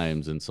 4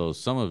 times. And so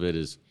some of it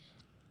is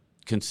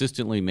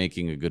consistently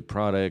making a good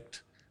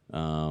product.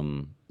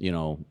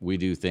 We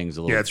do things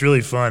a little. Yeah, it's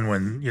really fun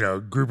when, a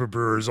group of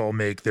brewers all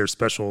make their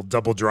special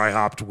double dry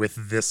hopped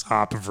with this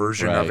hop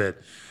version of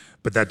it.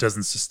 But that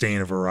doesn't sustain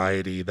a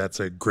variety. That's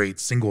a great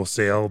single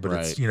sale, but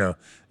it's,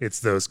 it's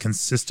those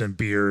consistent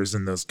beers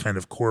and those kind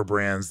of core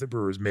brands that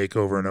brewers make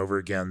over and over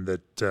again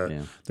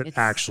that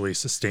actually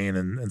sustain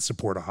and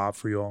support a hop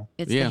for you all.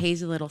 It's the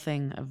hazy little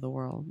thing of the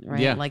world, right?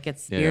 Yeah. Like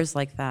it's beers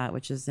like that,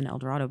 which is an El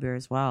Dorado beer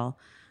as well,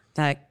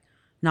 that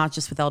not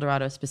just with El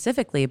Dorado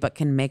specifically, but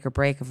can make or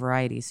break a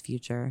variety's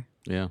future.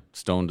 Yeah.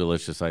 Stone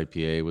Delicious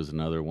IPA was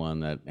another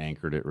one that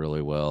anchored it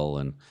really well.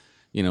 And,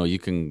 you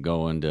can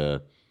go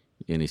into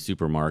any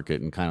supermarket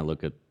and kind of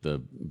look at the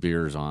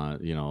beers on,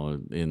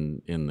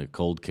 in the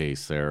cold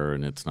case there,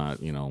 and it's not,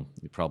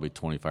 probably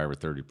 25 or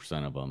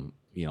 30% of them,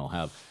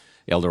 have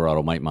El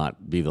Dorado might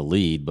not be the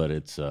lead, but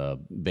it's a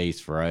base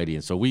variety.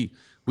 And so we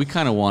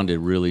kind of wanted to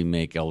really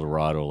make El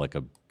Dorado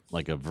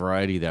like a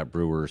variety that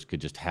brewers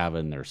could just have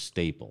in their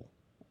staple.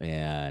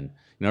 And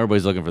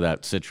everybody's looking for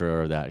that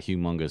Citra or that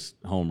humongous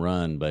home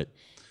run, but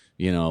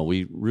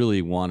we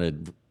really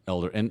wanted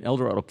and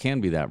Eldorado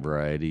can be that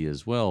variety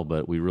as well,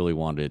 but we really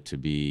wanted it to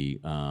be,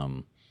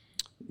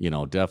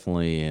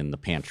 definitely in the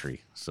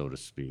pantry, so to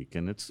speak.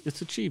 And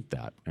it's achieved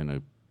that in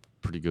a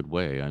pretty good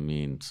way. I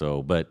mean,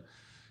 but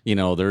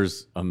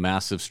there's a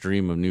massive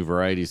stream of new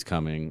varieties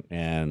coming,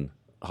 and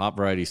hop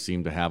varieties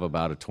seem to have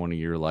about a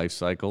 20-year life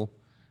cycle.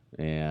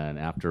 And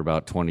after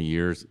about 20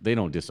 years, they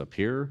don't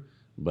disappear,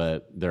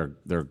 but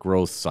their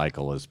growth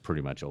cycle is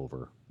pretty much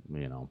over,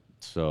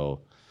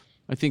 So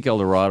I think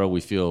Eldorado,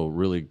 we feel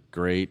really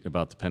great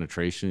about the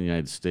penetration in the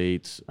United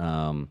States.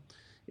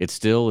 It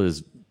still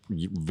is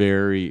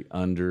very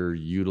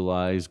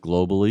underutilized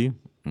globally.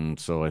 And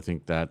so I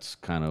think that's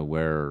kind of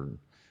where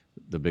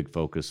the big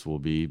focus will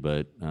be.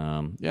 But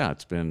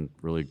it's been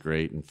really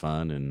great and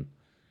fun.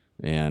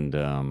 And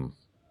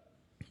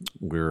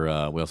we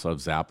also have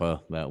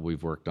Zappa that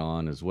we've worked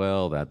on as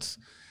well.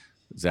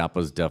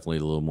 Zappa's definitely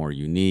a little more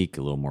unique,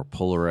 a little more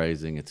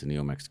polarizing. It's a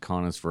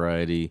Neo-Mexicanus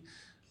variety,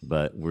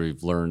 but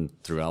we've learned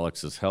through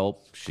Alex's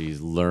help.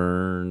 She's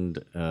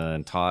learned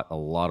and taught a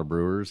lot of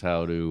brewers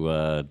how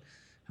to,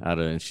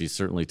 and she's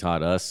certainly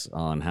taught us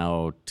on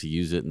how to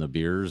use it in the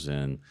beers,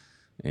 and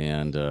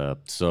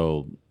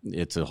so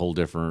it's a whole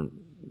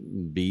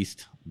different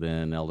beast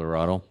than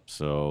Eldorado.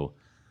 So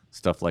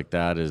stuff like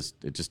that it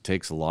just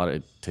takes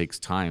it takes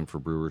time for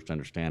brewers to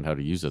understand how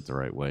to use it the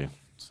right way.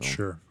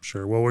 So.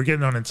 Sure. Well, we're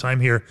getting on in time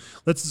here.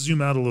 Let's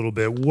zoom out a little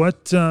bit.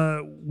 What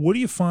do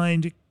you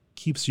find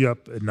keeps you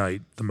up at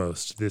night the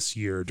most this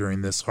year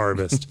during this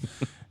harvest?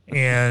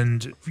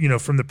 And,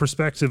 from the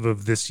perspective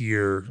of this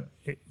year's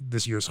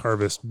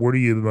harvest, what are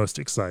you the most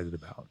excited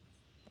about?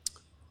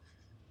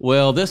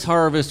 Well, this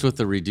harvest with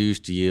the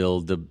reduced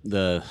yield,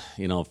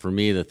 for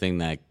me, the thing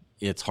that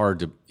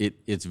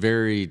it's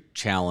very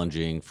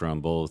challenging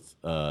from both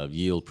a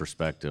yield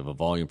perspective, a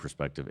volume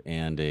perspective,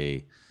 and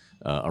a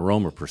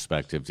aroma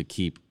perspective to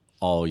keep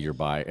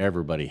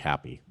everybody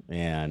happy.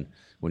 And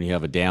when you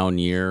have a down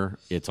year,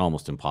 it's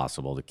almost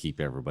impossible to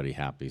keep everybody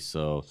happy.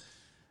 So,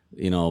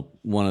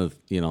 one of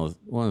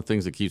the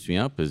things that keeps me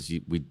up is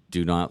we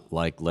do not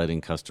like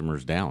letting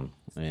customers down,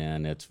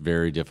 and it's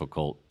very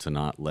difficult to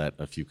not let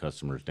a few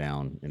customers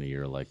down in a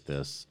year like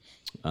this.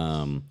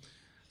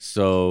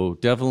 So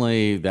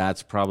definitely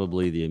that's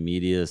probably the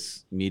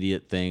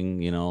immediate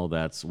thing,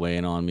 that's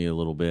weighing on me a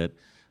little bit.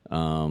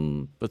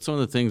 But some of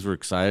the things we're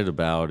excited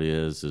about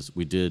is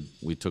we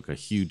took a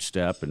huge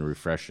step in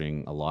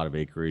refreshing a lot of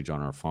acreage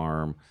on our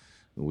farm.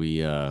 We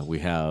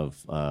have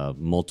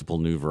multiple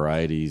new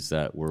varieties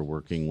that we're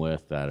working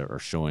with that are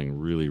showing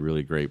really,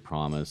 really great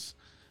promise.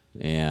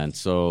 And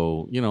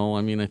so,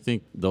 I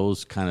think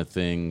those kind of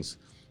things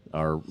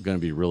are going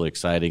to be really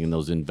exciting, and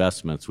those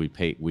investments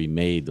we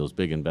made, those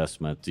big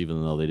investments, even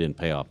though they didn't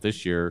pay off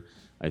this year,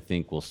 I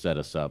think will set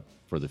us up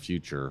for the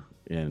future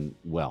in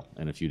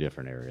a few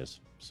different areas.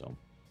 So,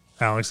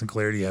 Alex and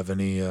Claire, do you have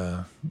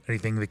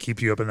anything that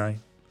keeps you up at night?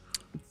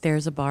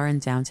 There's a bar in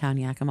downtown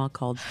Yakima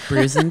called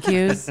Brews and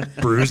Q's.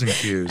 Brews and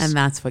Q's. And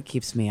that's what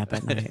keeps me up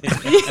at night.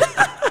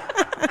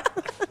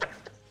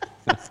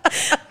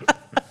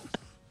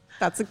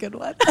 That's a good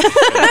one.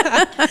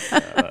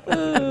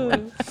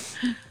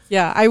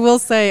 Yeah, I will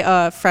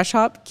say Fresh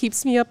Hop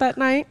keeps me up at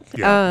night.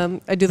 Yeah.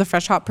 I do the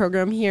Fresh Hop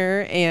program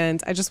here,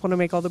 and I just want to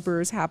make all the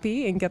brewers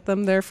happy and get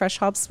them their fresh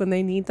hops when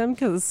they need them,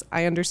 because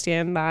I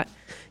understand that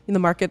in the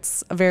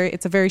market's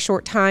it's a very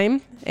short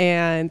time,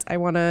 and I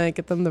want to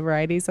get them the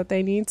varieties that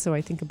they need. So I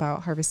think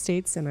about harvest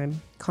dates, and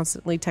I'm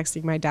constantly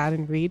texting my dad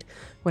and Reed,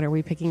 when are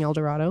we picking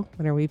Eldorado?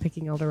 When are we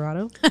picking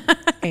Eldorado?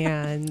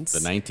 And the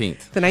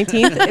 19th. The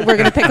 19th. We're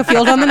going to pick a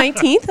field on the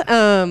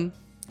 19th.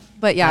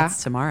 But yeah,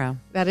 that's tomorrow.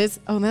 That is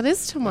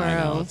tomorrow.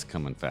 I know, it's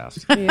coming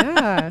fast.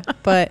 Yeah,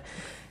 but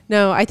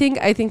no, I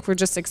think we're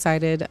just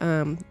excited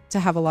to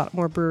have a lot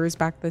more brewers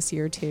back this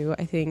year too.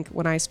 I think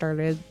when I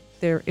started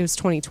it was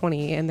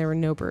 2020, and there were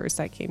no brewers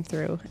that came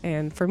through.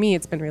 And for me,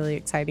 it's been really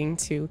exciting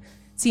to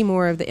see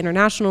more of the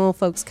international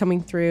folks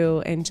coming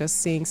through, and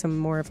just seeing some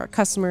more of our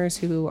customers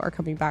who are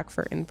coming back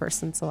for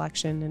in-person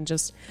selection, and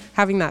just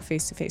having that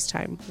face-to-face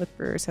time with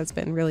brewers has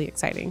been really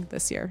exciting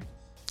this year.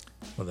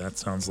 Well, that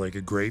sounds like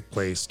a great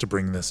place to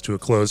bring this to a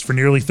close. For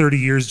nearly 30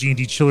 years,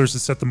 G&D Chillers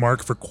has set the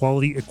mark for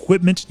quality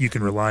equipment you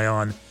can rely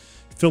on.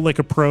 Fill like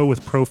a pro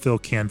with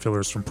ProFill can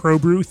fillers from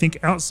ProBrew. Think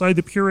outside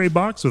the puree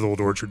box with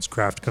Old Orchard's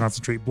craft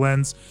concentrate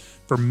blends.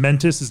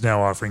 Fermentis is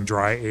now offering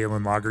dry ale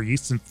and lager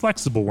yeasts in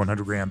flexible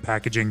 100-gram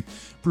packaging.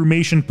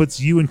 Brewmation puts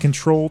you in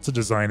control to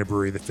design a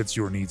brewery that fits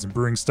your needs and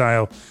brewing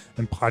style.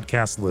 And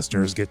podcast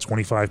listeners get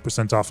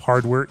 25% off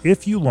hardware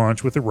if you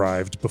launch with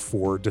Arrived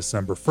before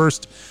December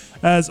 1st.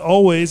 As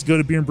always, go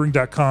to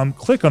beerandbrewing.com,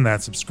 click on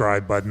that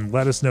subscribe button.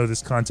 Let us know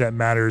this content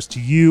matters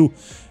to you.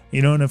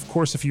 And of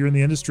course, if you're in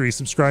the industry,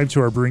 subscribe to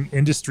our Brewing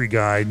Industry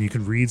Guide, and you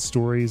can read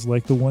stories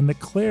like the one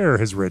that Claire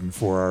has written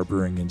for our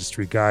Brewing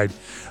Industry Guide.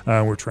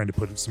 We're trying to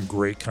put some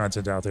great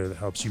content out there that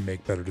helps you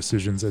make better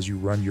decisions as you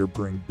run your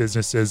brewing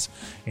businesses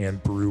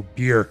and brew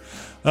beer.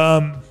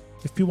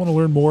 If people want to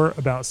learn more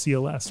about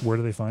CLS, where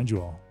do they find you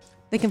all?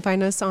 They can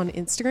find us on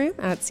Instagram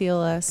at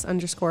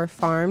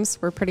CLS_farms.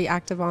 We're pretty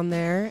active on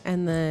there.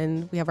 And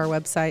then we have our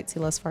website,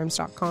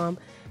 clsfarms.com.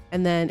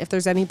 And then if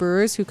there's any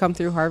brewers who come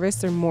through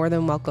Harvest, they're more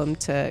than welcome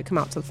to come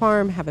out to the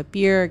farm, have a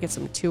beer, get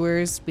some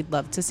tours. We'd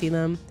love to see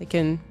them. They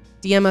can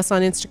DM us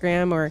on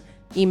Instagram or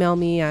email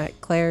me at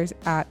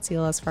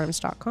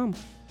claire@clsfarms.com.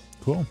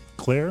 Cool.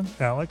 Claire,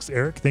 Alex,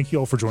 Eric, thank you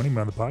all for joining me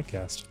on the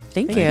podcast.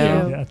 Thank you.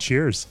 Yeah,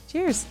 cheers.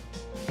 Cheers.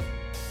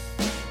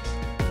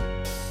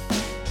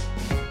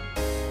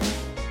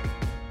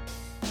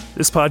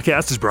 This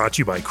podcast is brought to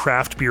you by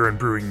Craft Beer and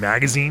Brewing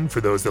Magazine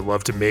for those that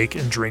love to make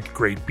and drink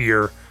great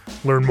beer.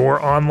 Learn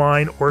more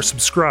online or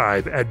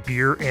subscribe at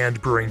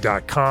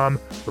beerandbrewing.com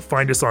or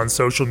find us on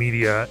social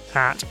media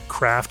at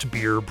Craft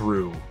Beer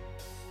Brew.